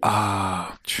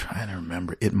 Trying to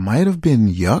remember. It might have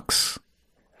been Yucks.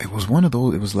 It was one of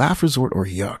those. It was Laugh Resort or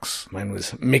Yucks. Mine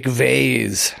was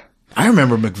McVeigh's. I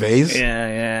remember McVeigh's.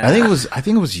 Yeah. I think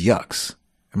it was Yucks.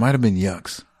 It might have been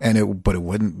Yucks. But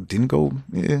it didn't go.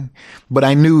 Yeah. But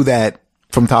I knew that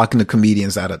from talking to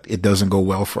comedians that it doesn't go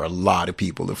well for a lot of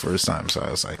people the first time. So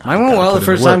I was like, I went well the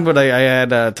first time, but I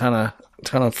had a ton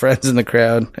of friends in the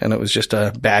crowd, and it was just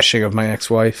a bashing of my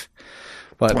ex-wife.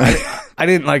 But I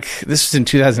didn't this was in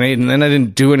 2008, and then I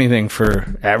didn't do anything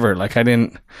forever.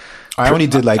 I only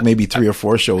did maybe 3 or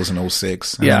 4 shows in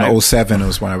 06. And in 07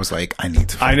 was when I was like, I need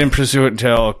to. I didn't pursue it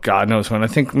until God knows when. I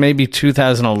think maybe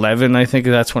 2011. I think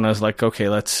that's when I was like, okay,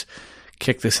 let's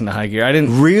kick this into high gear. I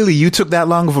didn't really. You took that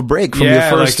long of a break from your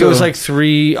first. It was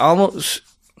 3 almost.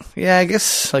 Yeah, I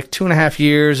guess 2.5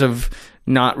 years of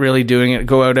not really doing it.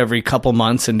 Go out every couple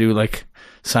months and do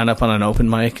sign up on an open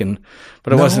mic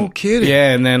but it wasn't kidding.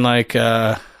 Yeah, and then I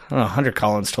don't know, Hunter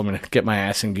Collins told me to get my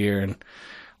ass in gear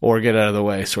or get out of the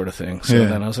way sort of thing. So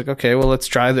then I was like, okay, well, let's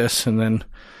try this. And then,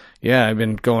 I've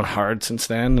been going hard since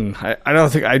then. And I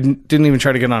don't think I didn't even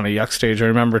try to get on a Yuck stage. I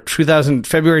remember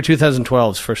February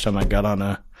 2012 is the first time I got on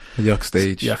a Yuck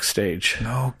stage. Yuck stage.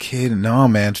 No kidding. No,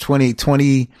 man.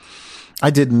 2020, I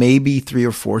did maybe 3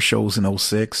 or 4 shows in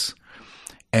 06.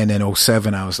 And then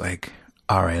 07, I was like,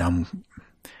 all right,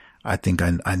 I think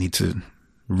I need to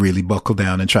really buckle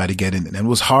down and try to get in. And it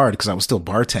was hard because I was still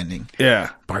bartending.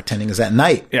 Yeah. Bartending is at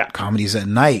night. Yeah. Comedy's at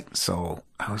night. So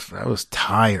I was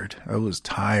tired. It was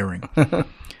tiring.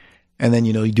 And then,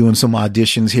 you're doing some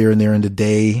auditions here and there in the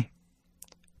day.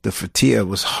 The fatigue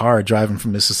was hard driving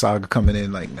from Mississauga coming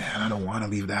in man, I don't want to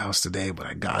leave the house today, but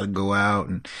I got to go out.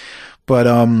 But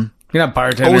you're not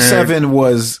bartending. 07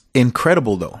 was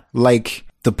incredible though.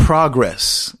 The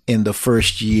progress in the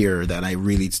first year that I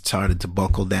really started to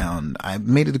buckle down, I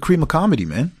made it the cream of comedy,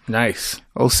 man. Nice.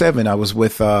 07, I was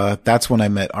with, that's when I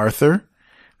met Arthur,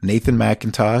 Nathan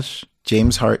McIntosh,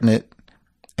 James Hartnett,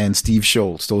 and Steve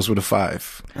Schultz. Those were the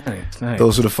 5. Nice.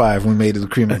 Those were the 5. We made it the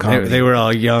cream of comedy. They were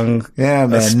all young, yeah,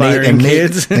 man. aspiring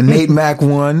kids. And Nate Mac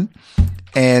won.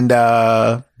 And,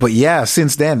 but yeah,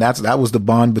 since then, that was the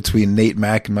bond between Nate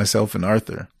Mac and myself and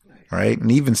Arthur. Right.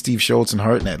 And even Steve Schultz and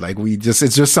Hartnett,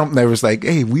 it's just something that was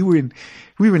hey, we were in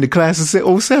the class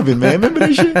of 07, man. Remember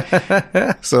that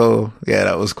shit? So yeah,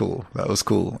 that was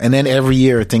cool. And then every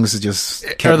year things just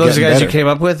kept Are those the guys better. you came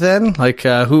up with then?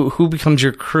 Who becomes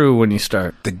your crew when you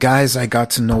start? The guys I got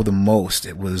to know the most,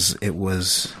 it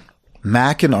was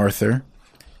Mac and Arthur.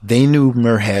 They knew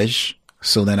Merhej.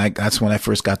 So then that's when I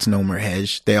first got to know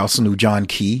Merhej. They also knew John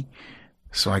Key.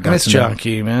 So I got to know John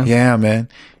Key, man. Yeah, man.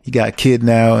 He got a kid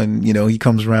now, and he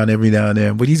comes around every now and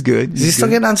then, but he's good. Is he still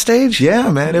getting on stage?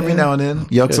 Yeah, man. Every now and then,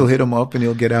 Yucks will hit him up, and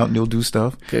he'll get out and he'll do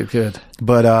stuff. Good.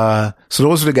 But so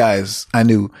those are the guys I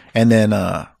knew, and then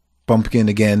bumping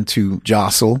again to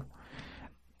Jostle,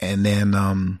 and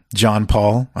then John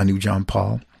Paul. I knew John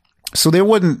Paul. So there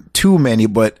wasn't too many,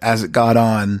 but as it got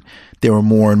on, there were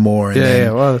more and more.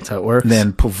 And well, that's how it works.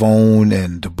 Then Pavone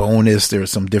and the Bonus, there were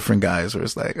some different guys where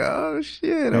it's oh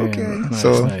shit, okay. Nice.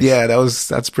 Yeah,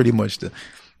 that's pretty much the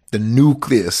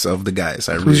nucleus of the guys.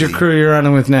 Who's your crew you're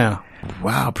running with now?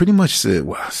 Wow, pretty much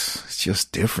it's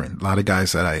just different. A lot of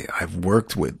guys that I've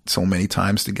worked with so many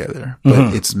times together,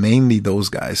 but it's mainly those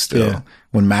guys still. Yeah.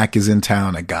 When Mac is in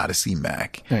town, I gotta see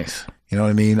Mac. Nice. You know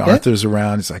what I mean? Yeah. Arthur's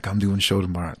around. It's I'm doing a show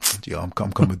tomorrow. Yo, I'm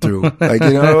coming through.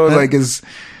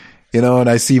 And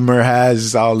I see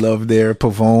Merhaj, all love there.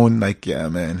 Pavone, yeah,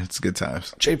 man, it's good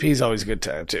times. JP's always a good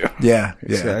time too. Yeah.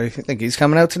 I think he's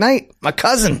coming out tonight. My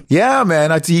cousin. Yeah,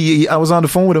 man. I was on the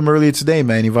phone with him earlier today,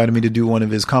 man. He invited me to do one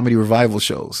of his comedy revival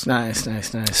shows. Nice.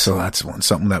 So that's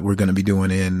something that we're going to be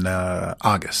doing in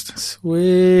August.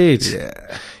 Sweet.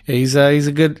 Yeah. He's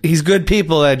good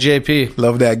people at JP.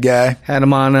 Love that guy. Had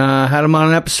him on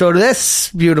an episode of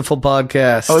this beautiful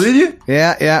podcast. Oh, did you?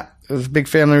 Yeah. It was a big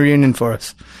family reunion for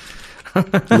us.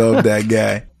 Love that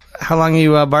guy. How long are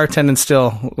you bartending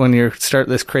still when you start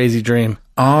this crazy dream?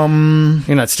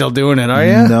 You're not still doing it, are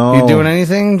you? No. You doing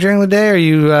anything during the day? Or are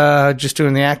you just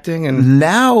doing the acting? And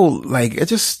now, I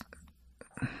just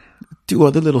do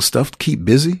other little stuff to keep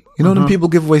busy. You know, when people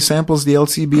give away samples, the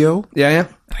LCBO. Yeah.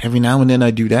 Every now and then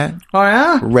I do that. Oh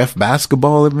yeah. Ref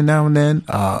basketball every now and then.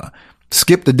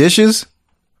 Skip the dishes.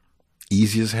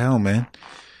 Easy as hell, man.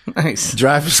 Nice.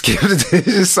 Drive and skip the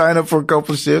dishes, sign up for a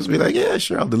couple of shifts, be yeah,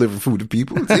 sure, I'll deliver food to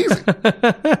people. It's easy.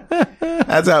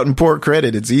 That's out in Port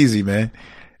Credit. It's easy, man.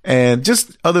 And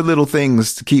just other little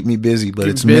things to keep me busy, but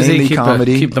it's mainly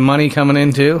comedy. Keep the money coming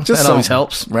in too. That always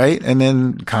helps. Right? And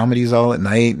then comedy's all at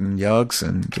night and Yucks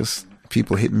and just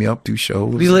people hitting me up, do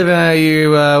shows. Do you live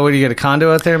in what do you get, a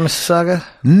condo out there in Mississauga?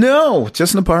 No,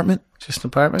 just an apartment. Just an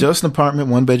apartment? Just an apartment,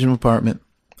 1-bedroom apartment.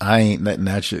 I ain't letting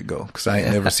that shit go because I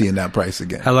ain't never seeing that price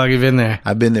again. How long have you been there?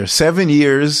 I've been there 7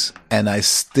 years and I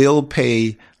still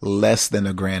pay less than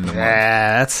 $1,000 a month.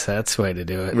 Yeah, that's the way to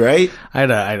do it. Right? I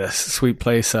had a sweet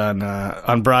place on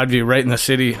Broadview, right in the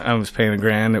city. I was paying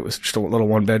 $1,000. It was just a little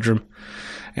 1-bedroom.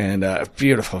 And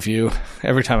beautiful view.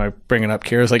 Every time I bring it up,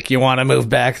 Kira's like, "You want to move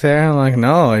back there?" I'm like,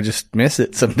 "No, I just miss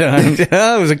it sometimes." It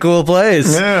was a cool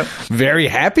place. Yeah. Very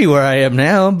happy where I am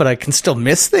now, but I can still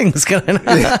miss things. Yeah,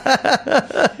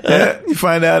 you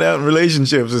find out in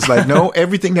relationships, it's like, no,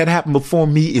 everything that happened before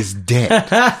me is dead.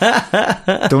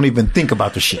 Don't even think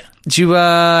about the shit. Did you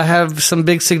have some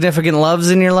big significant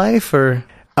loves in your life, or?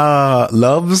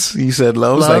 Loves? You said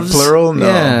loves, like Loves? plural? No,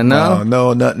 Yeah, no.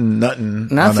 no, nothing.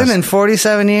 Nothing in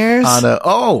 47 years?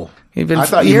 You've been I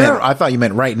thought you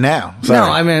meant right now. Sorry. No,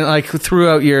 I mean like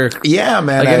throughout your. Yeah,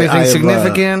 man. Like anything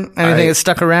significant? Anything that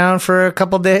stuck around for a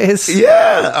couple days?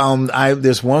 Yeah.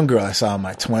 There's one girl I saw in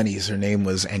my 20s. Her name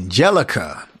was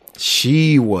Angelica.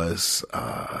 She was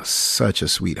such a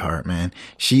sweetheart, man.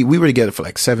 We were together for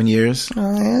like 7 years.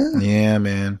 Oh yeah. Yeah,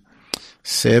 man.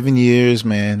 7 years,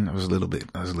 man. I was a little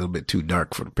bit too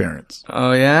dark for the parents.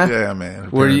 Oh yeah. Yeah,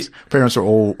 man. Parents are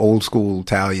old school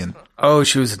Italian. Oh,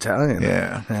 she was Italian.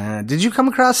 Yeah. Did you come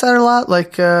across that a lot,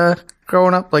 like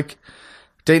growing up, like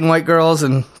dating white girls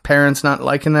and parents not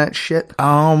liking that shit?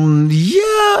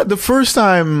 Yeah. The first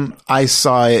time I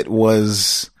saw it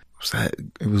was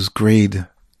grade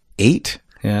 8.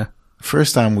 Yeah. The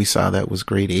first time we saw that was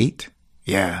grade 8.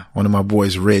 Yeah, one of my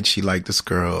boys, Rich, he liked this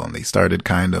girl, and they started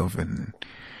and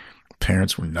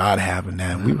parents were not having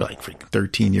that. We were like freaking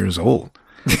 13 years old,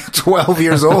 12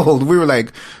 years old. We were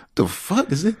like, the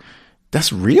fuck is it?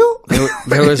 That's real?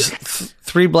 There was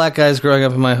 3 black guys growing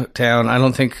up in my town. I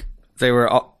don't think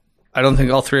all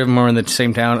 3 of them were in the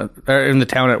same town, or in the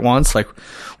town at once. Like,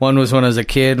 one was when I was a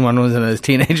kid, one was when I was a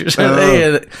teenager.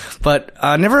 But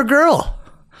never a girl.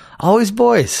 Always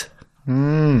boys.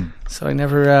 So I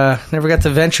never got to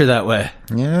venture that way.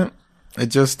 Yeah. It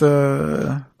just,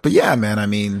 but yeah, man, I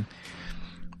mean,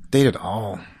 dated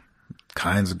all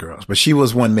kinds of girls, but she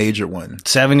was one major one.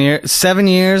 7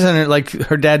 years, and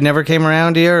her dad never came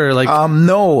around here, or like?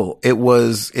 No,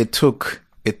 it took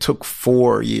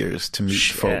 4 years to meet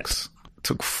folks. It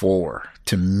took 4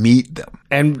 to meet them.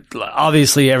 And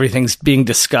obviously everything's being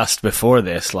discussed before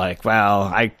this. Like,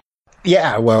 wow,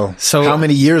 yeah, well, so how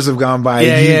many years have gone by?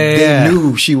 They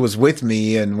knew she was with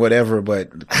me and whatever, but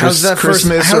how's that first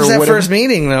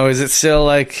meeting though? Is it still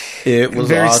like it was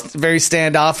very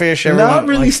standoffish? Not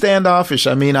really standoffish.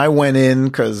 I mean, I went in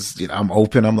because I'm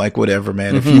open. I'm like, whatever,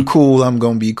 man. If you cool, I'm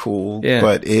gonna be cool. Yeah.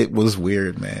 But it was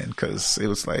weird, man, because it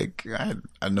was like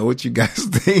I know what you guys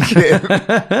thinking,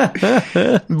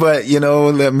 but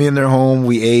let me in their home.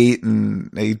 We ate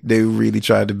and they really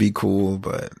tried to be cool,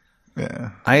 but. Yeah,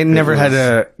 I never had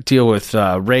to deal with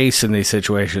race in these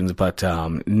situations, but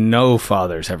no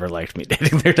fathers ever liked me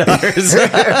dating their daughters. Yeah,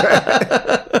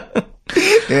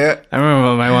 I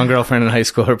remember my one girlfriend in high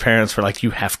school. Her parents were like,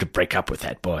 "You have to break up with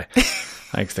that boy."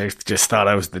 Like they just thought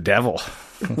I was the devil.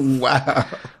 Wow.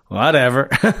 Whatever.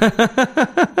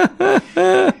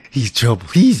 He's trouble.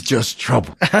 He's just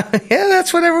trouble. Yeah,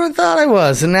 that's what everyone thought I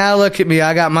was. And now look at me.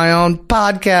 I got my own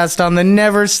podcast on the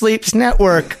Never Sleeps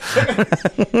Network.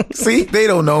 See, they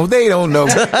don't know. They don't know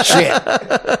shit.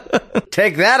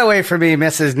 Take that away from me,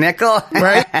 Mrs. Nickel.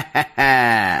 Right?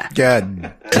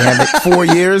 God damn it. 4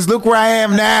 years. Look where I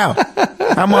am now.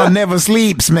 I'm on Never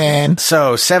Sleeps, man.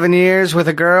 So 7 years with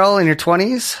a girl in your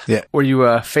 20s? Yeah. Were you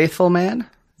a faithful man?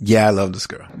 Yeah, I love this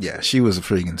girl. Yeah, she was a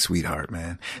freaking sweetheart,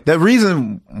 man. The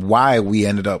reason why we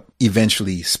ended up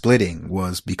eventually splitting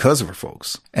was because of her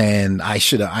folks. And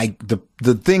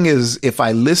the thing is, if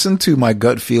I listened to my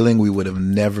gut feeling, we would have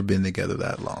never been together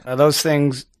that long. Those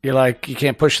things, you're like, you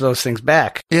can't push those things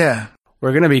back. Yeah.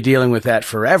 We're going to be dealing with that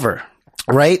forever.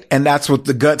 Right? And that's what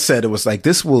the gut said. It was like,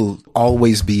 this will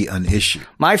always be an issue.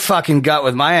 My fucking gut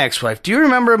with my ex-wife. Do you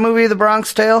remember a movie, The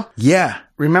Bronx Tale? Yeah.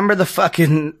 Remember the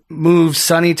fucking move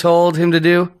Sonny told him to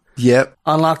do? Yep.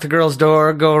 Unlock the girl's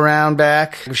door, go around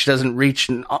back. If she doesn't reach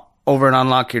over and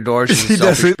unlock your door, she's a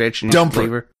selfish bitch and you should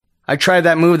leave her. I tried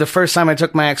that move the first time I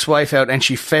took my ex-wife out and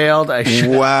she failed. I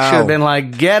should have been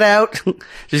like, get out.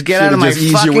 Just get out of my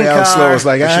fucking car. Out slow. It's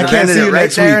like, I can't see you right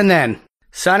next there week. And then.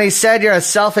 Sonny said you're a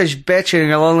selfish bitch and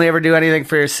you'll only ever do anything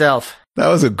for yourself. That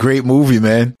was a great movie,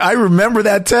 man. I remember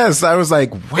that test. I was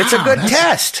like, wow. It's a good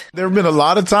test. There have been a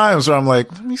lot of times where I'm like,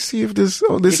 let me see if this is a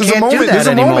moment. This is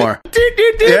a moment.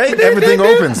 Yeah, everything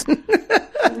opens.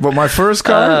 But my first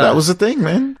car, that was the thing,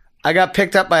 man. I got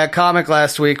picked up by a comic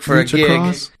last week for a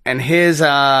gig, and his,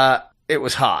 it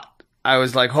was hot. I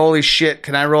was like, holy shit,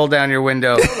 can I roll down your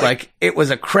window? Like, it was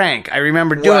a crank. I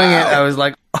remember doing it. I was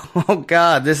like, oh,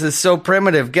 God, this is so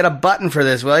primitive. Get a button for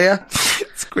this, will you?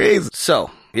 It's crazy.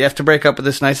 So, you have to break up with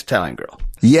this nice Italian girl.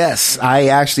 Yes, I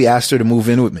actually asked her to move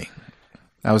in with me.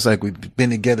 I was like, we've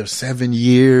been together 7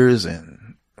 years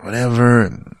and whatever,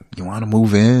 and you want to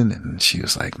move in? And she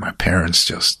was like, my parents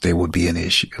they would be an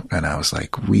issue. And I was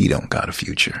like, we don't got a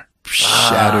future.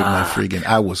 Shattered my freaking,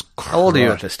 I was crushed. How old are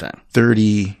you at this time?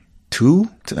 32.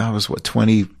 I was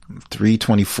 23,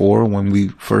 24 when we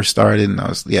first started. And I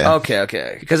was,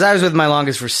 Okay. Because I was with my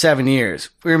longest for 7 years.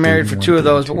 We were married for 2 of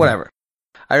those, but whatever.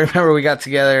 I remember we got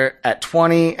together at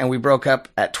 20 and we broke up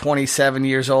at 27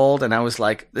 years old. And I was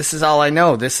like, this is all I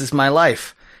know. This is my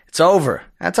life. It's over.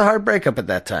 That's a hard breakup at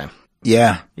that time.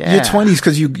 Yeah. Your 20s,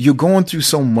 because you're going through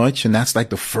so much, and that's like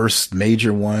the first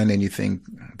major one, and you think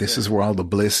this is where all the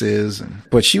bliss is.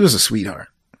 But she was a sweetheart.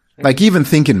 Like, even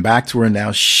thinking back to her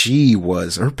now,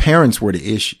 her parents were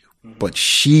the issue, but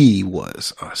she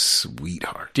was a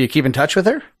sweetheart. Do you keep in touch with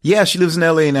her? Yeah, she lives in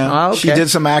LA now. Oh, okay. She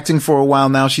did some acting for a while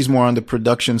now. She's more on the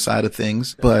production side of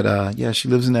things. But yeah, she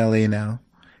lives in LA now.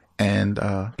 And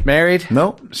married?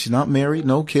 No, she's not married.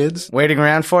 No kids. Waiting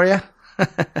around for you?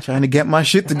 Trying to get my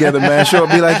shit together, man. She'll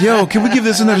be like, yo, can we give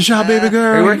this another shot, baby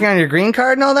girl? Are you working on your green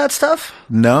card and all that stuff?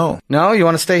 No. No? You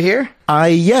want to stay here?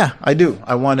 Yeah, I do.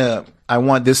 I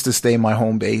want this to stay my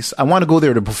home base. I want to go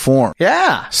there to perform.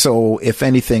 Yeah. So if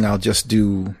anything, I'll just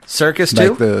do circus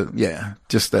like too.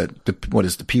 What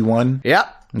is the P1?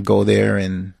 Yep. Go there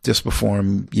and just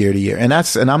perform year to year. And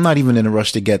I'm not even in a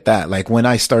rush to get that. Like, when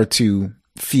I start to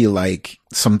feel like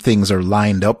some things are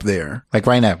lined up there, like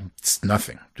right now, it's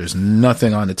nothing. There's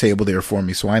nothing on the table there for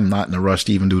me. So I'm not in a rush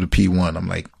to even do the P1. I'm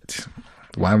like,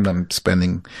 why am I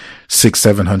spending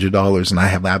 $600-700 and I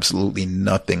have absolutely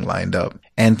nothing lined up?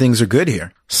 And things are good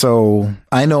here. So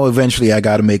I know eventually I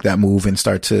got to make that move and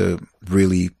start to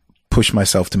really push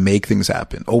myself to make things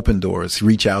happen, open doors,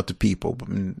 reach out to people,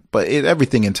 but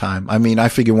everything in time. I mean, I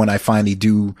figure when I finally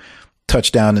do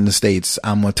touch down in the States,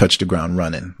 I'm going to touch the ground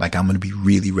running. Like, I'm going to be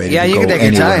really ready to go. Yeah, you can take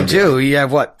your time too. You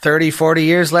have 30, 40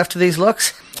 years left of these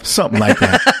looks? Something like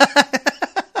that.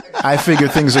 I figure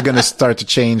things are going to start to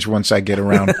change once I get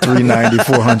around 390,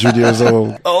 400 years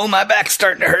old. Oh, my back's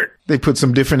starting to hurt. They put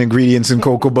some different ingredients in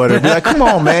cocoa butter. Be like, come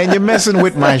on, man, you're messing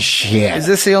with my shit. Is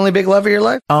this the only big love of your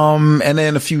life? And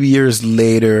then a few years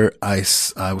later, I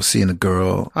was seeing a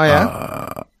girl. Oh,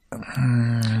 yeah?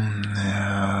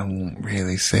 I won't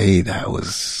really say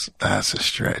that's a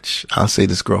stretch. I'll say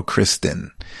this girl,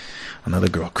 Kristen. Another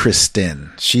girl,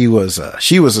 Kristen. She was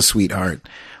a sweetheart.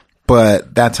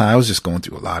 But that time I was just going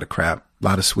through a lot of crap, a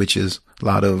lot of switches, a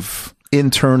lot of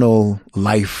internal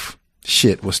life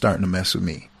shit was starting to mess with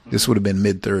me. This would have been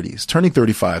mid-30s. Turning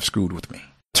 35 screwed with me.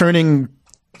 Turning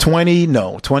 20,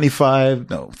 no. 25,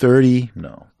 no. 30,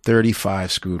 no. 35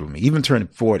 screwed with me. Even turning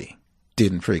 40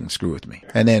 didn't freaking screw with me.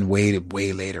 And then way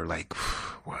later, like,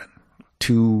 what?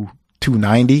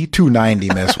 290? 290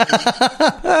 messed with me.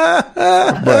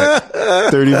 But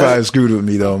 35 screwed with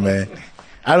me though, man.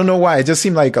 I don't know why. It just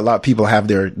seemed like a lot of people have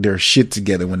their shit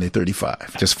together when they're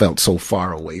 35. Just felt so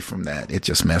far away from that. It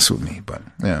just messed with me. But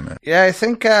yeah, man. Yeah, I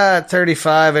think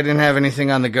 35, I didn't have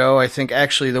anything on the go. I think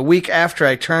actually the week after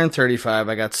I turned 35,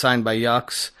 I got signed by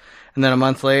Yucks. And then a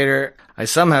month later, I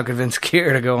somehow convinced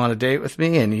Kier to go on a date with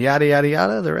me, and yada, yada,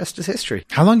 yada. The rest is history.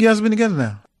 How long you guys been together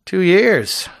now? 2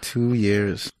 years. 2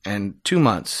 years. And 2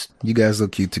 months. You guys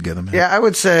look cute together, man. Yeah, I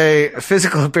would say,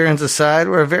 physical appearance aside,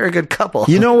 we're a very good couple.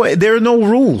 You know what? There are no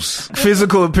rules.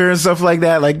 Physical appearance, stuff like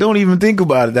that. Like, don't even think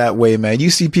about it that way, man.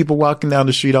 You see people walking down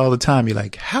the street all the time. You're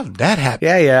like, how did that happen?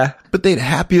 Yeah. But they're the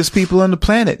happiest people on the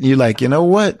planet. And you're like, you know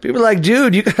what? People are like,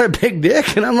 dude, you got a big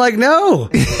dick. And I'm like, no.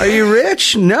 Are you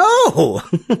rich? No.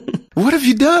 What have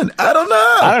you done? I don't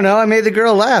know. I made the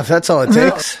girl laugh. That's all it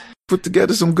takes. Put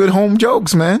together some good home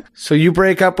jokes, man. So you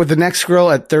break up with the next girl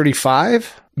at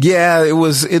 35? Yeah, it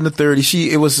was in the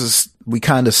 30s. We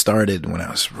kind of started when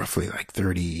I was roughly like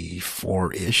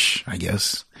 34-ish, I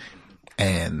guess.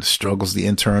 And struggles the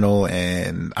internal,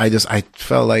 and I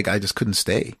felt like I just couldn't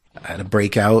stay. I had to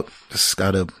break out. Just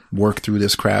got to work through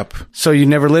this crap. So you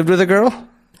never lived with a girl?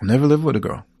 Never lived with a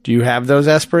girl. Do you have those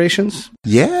aspirations?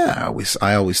 Yeah,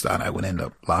 I always thought I would end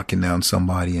up locking down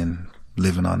somebody and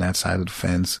living on that side of the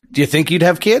fence. Do you think you'd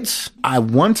have kids?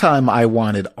 One time I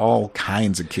wanted all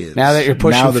kinds of kids. Now that you're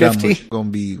pushing 50? I'm going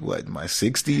to be, my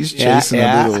 60s? Chasing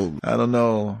a little, I don't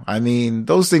know. I mean,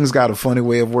 those things got a funny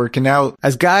way of working out.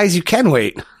 As guys, you can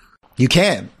wait. You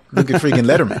can. Look at freaking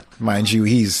Letterman. Mind you,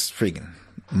 he's freaking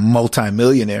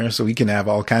multi-millionaire, so he can have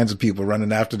all kinds of people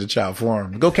running after the child for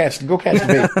him. Go catch the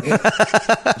baby.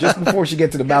 Just before she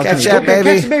gets to the balcony. Catch that baby.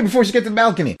 Catch the baby before she gets to the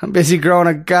balcony. I'm busy growing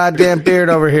a goddamn beard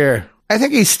over here. I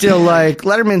think he's still like,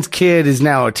 Letterman's kid is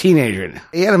now a teenager.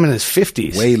 He had him in his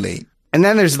 50s. Way late. And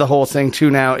then there's the whole thing too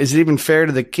now. Is it even fair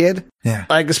to the kid? Yeah.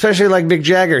 Like, especially like Mick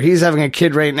Jagger. He's having a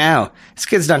kid right now. This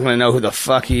kid's not going to know who the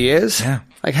fuck he is. Yeah.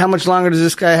 Like, how much longer does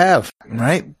this guy have?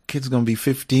 Right? Kid's gonna be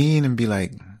 15 and be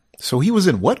like, so he was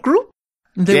in what group?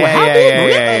 And they Yeah, were, how yeah, big? yeah,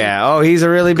 Really? yeah, yeah. Oh, he's a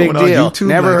really big Going on deal. YouTube,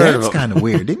 Never like, heard of that's him. kind of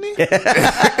weird, isn't it?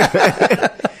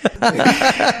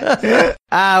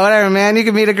 Whatever, man. You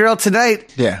can meet a girl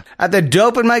tonight. Yeah. At the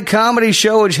Dope and Mike Comedy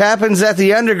Show, which happens at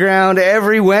the Underground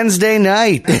every Wednesday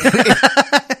night.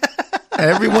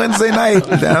 Every Wednesday night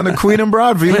down to Queen and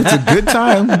Broadview. It's a good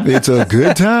time. It's a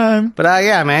good time. But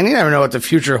yeah, man, you never know what the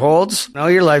future holds. No,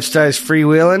 your lifestyle's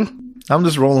freewheeling. I'm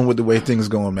just rolling with the way things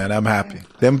going, man. I'm happy.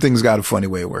 Them things got a funny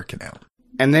way of working out.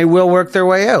 And they will work their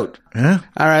way out. Yeah.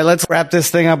 All right, let's wrap this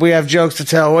thing up. We have jokes to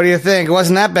tell. What do you think? It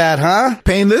wasn't that bad, huh?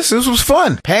 Painless. This was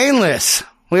fun. Painless.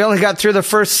 We only got through the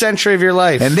first century of your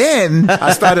life. And then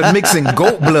I started mixing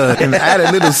goat blood and added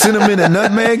a little cinnamon and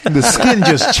nutmeg. The skin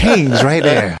just changed right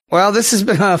there. Well, this has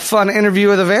been a fun interview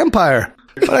with a vampire.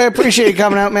 But I appreciate you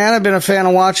coming out, man. I've been a fan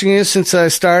of watching you since I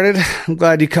started. I'm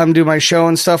glad you come do my show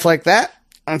and stuff like that.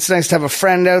 It's nice to have a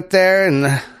friend out there in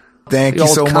the Thank the you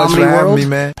old so much comedy for having world. me,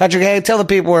 man. Patrick Haye, tell the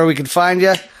people where we can find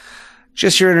you.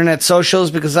 Just your internet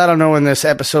socials, because I don't know when this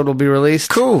episode will be released.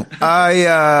 Cool.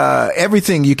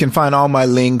 Everything, you can find all my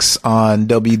links on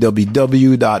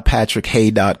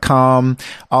www.patrickhaye.com.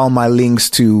 All my links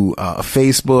to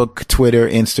Facebook, Twitter,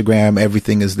 Instagram,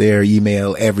 everything is there.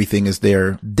 Email, everything is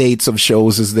there. Dates of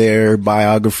shows is there.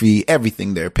 Biography,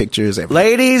 everything there. Pictures, everything.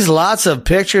 Ladies, lots of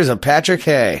pictures of Patrick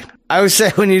Haye. I always say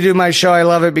when you do my show, I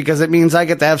love it because it means I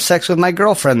get to have sex with my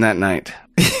girlfriend that night.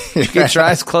 You get your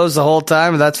eyes closed the whole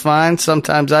time, that's fine.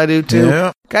 Sometimes I do too.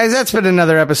 Yeah. Guys, that's been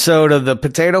another episode of the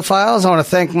Potato Files. I want to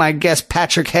thank my guest,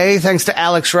 Patrick Haye. Thanks to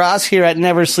Alex Ross here at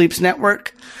Never Sleeps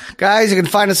Network. Guys, you can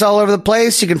find us all over the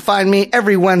place. You can find me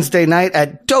every Wednesday night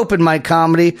at Dope and Mike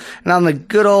Comedy and on the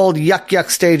good old Yuck Yuck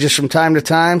stages from time to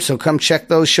time. So come check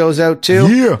those shows out too.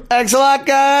 Yeah. Thanks a lot,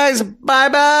 guys.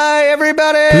 Bye-bye,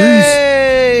 everybody.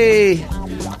 Peace.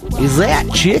 Is that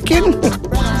chicken?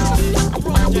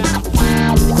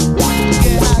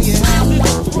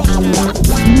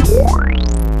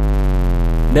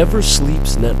 Never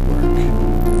Sleeps Network.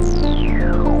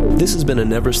 This has been a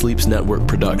Never Sleeps Network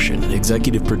production,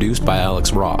 executive produced by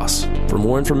Alex Ross. For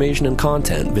more information and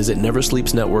content, visit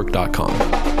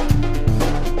neversleepsnetwork.com.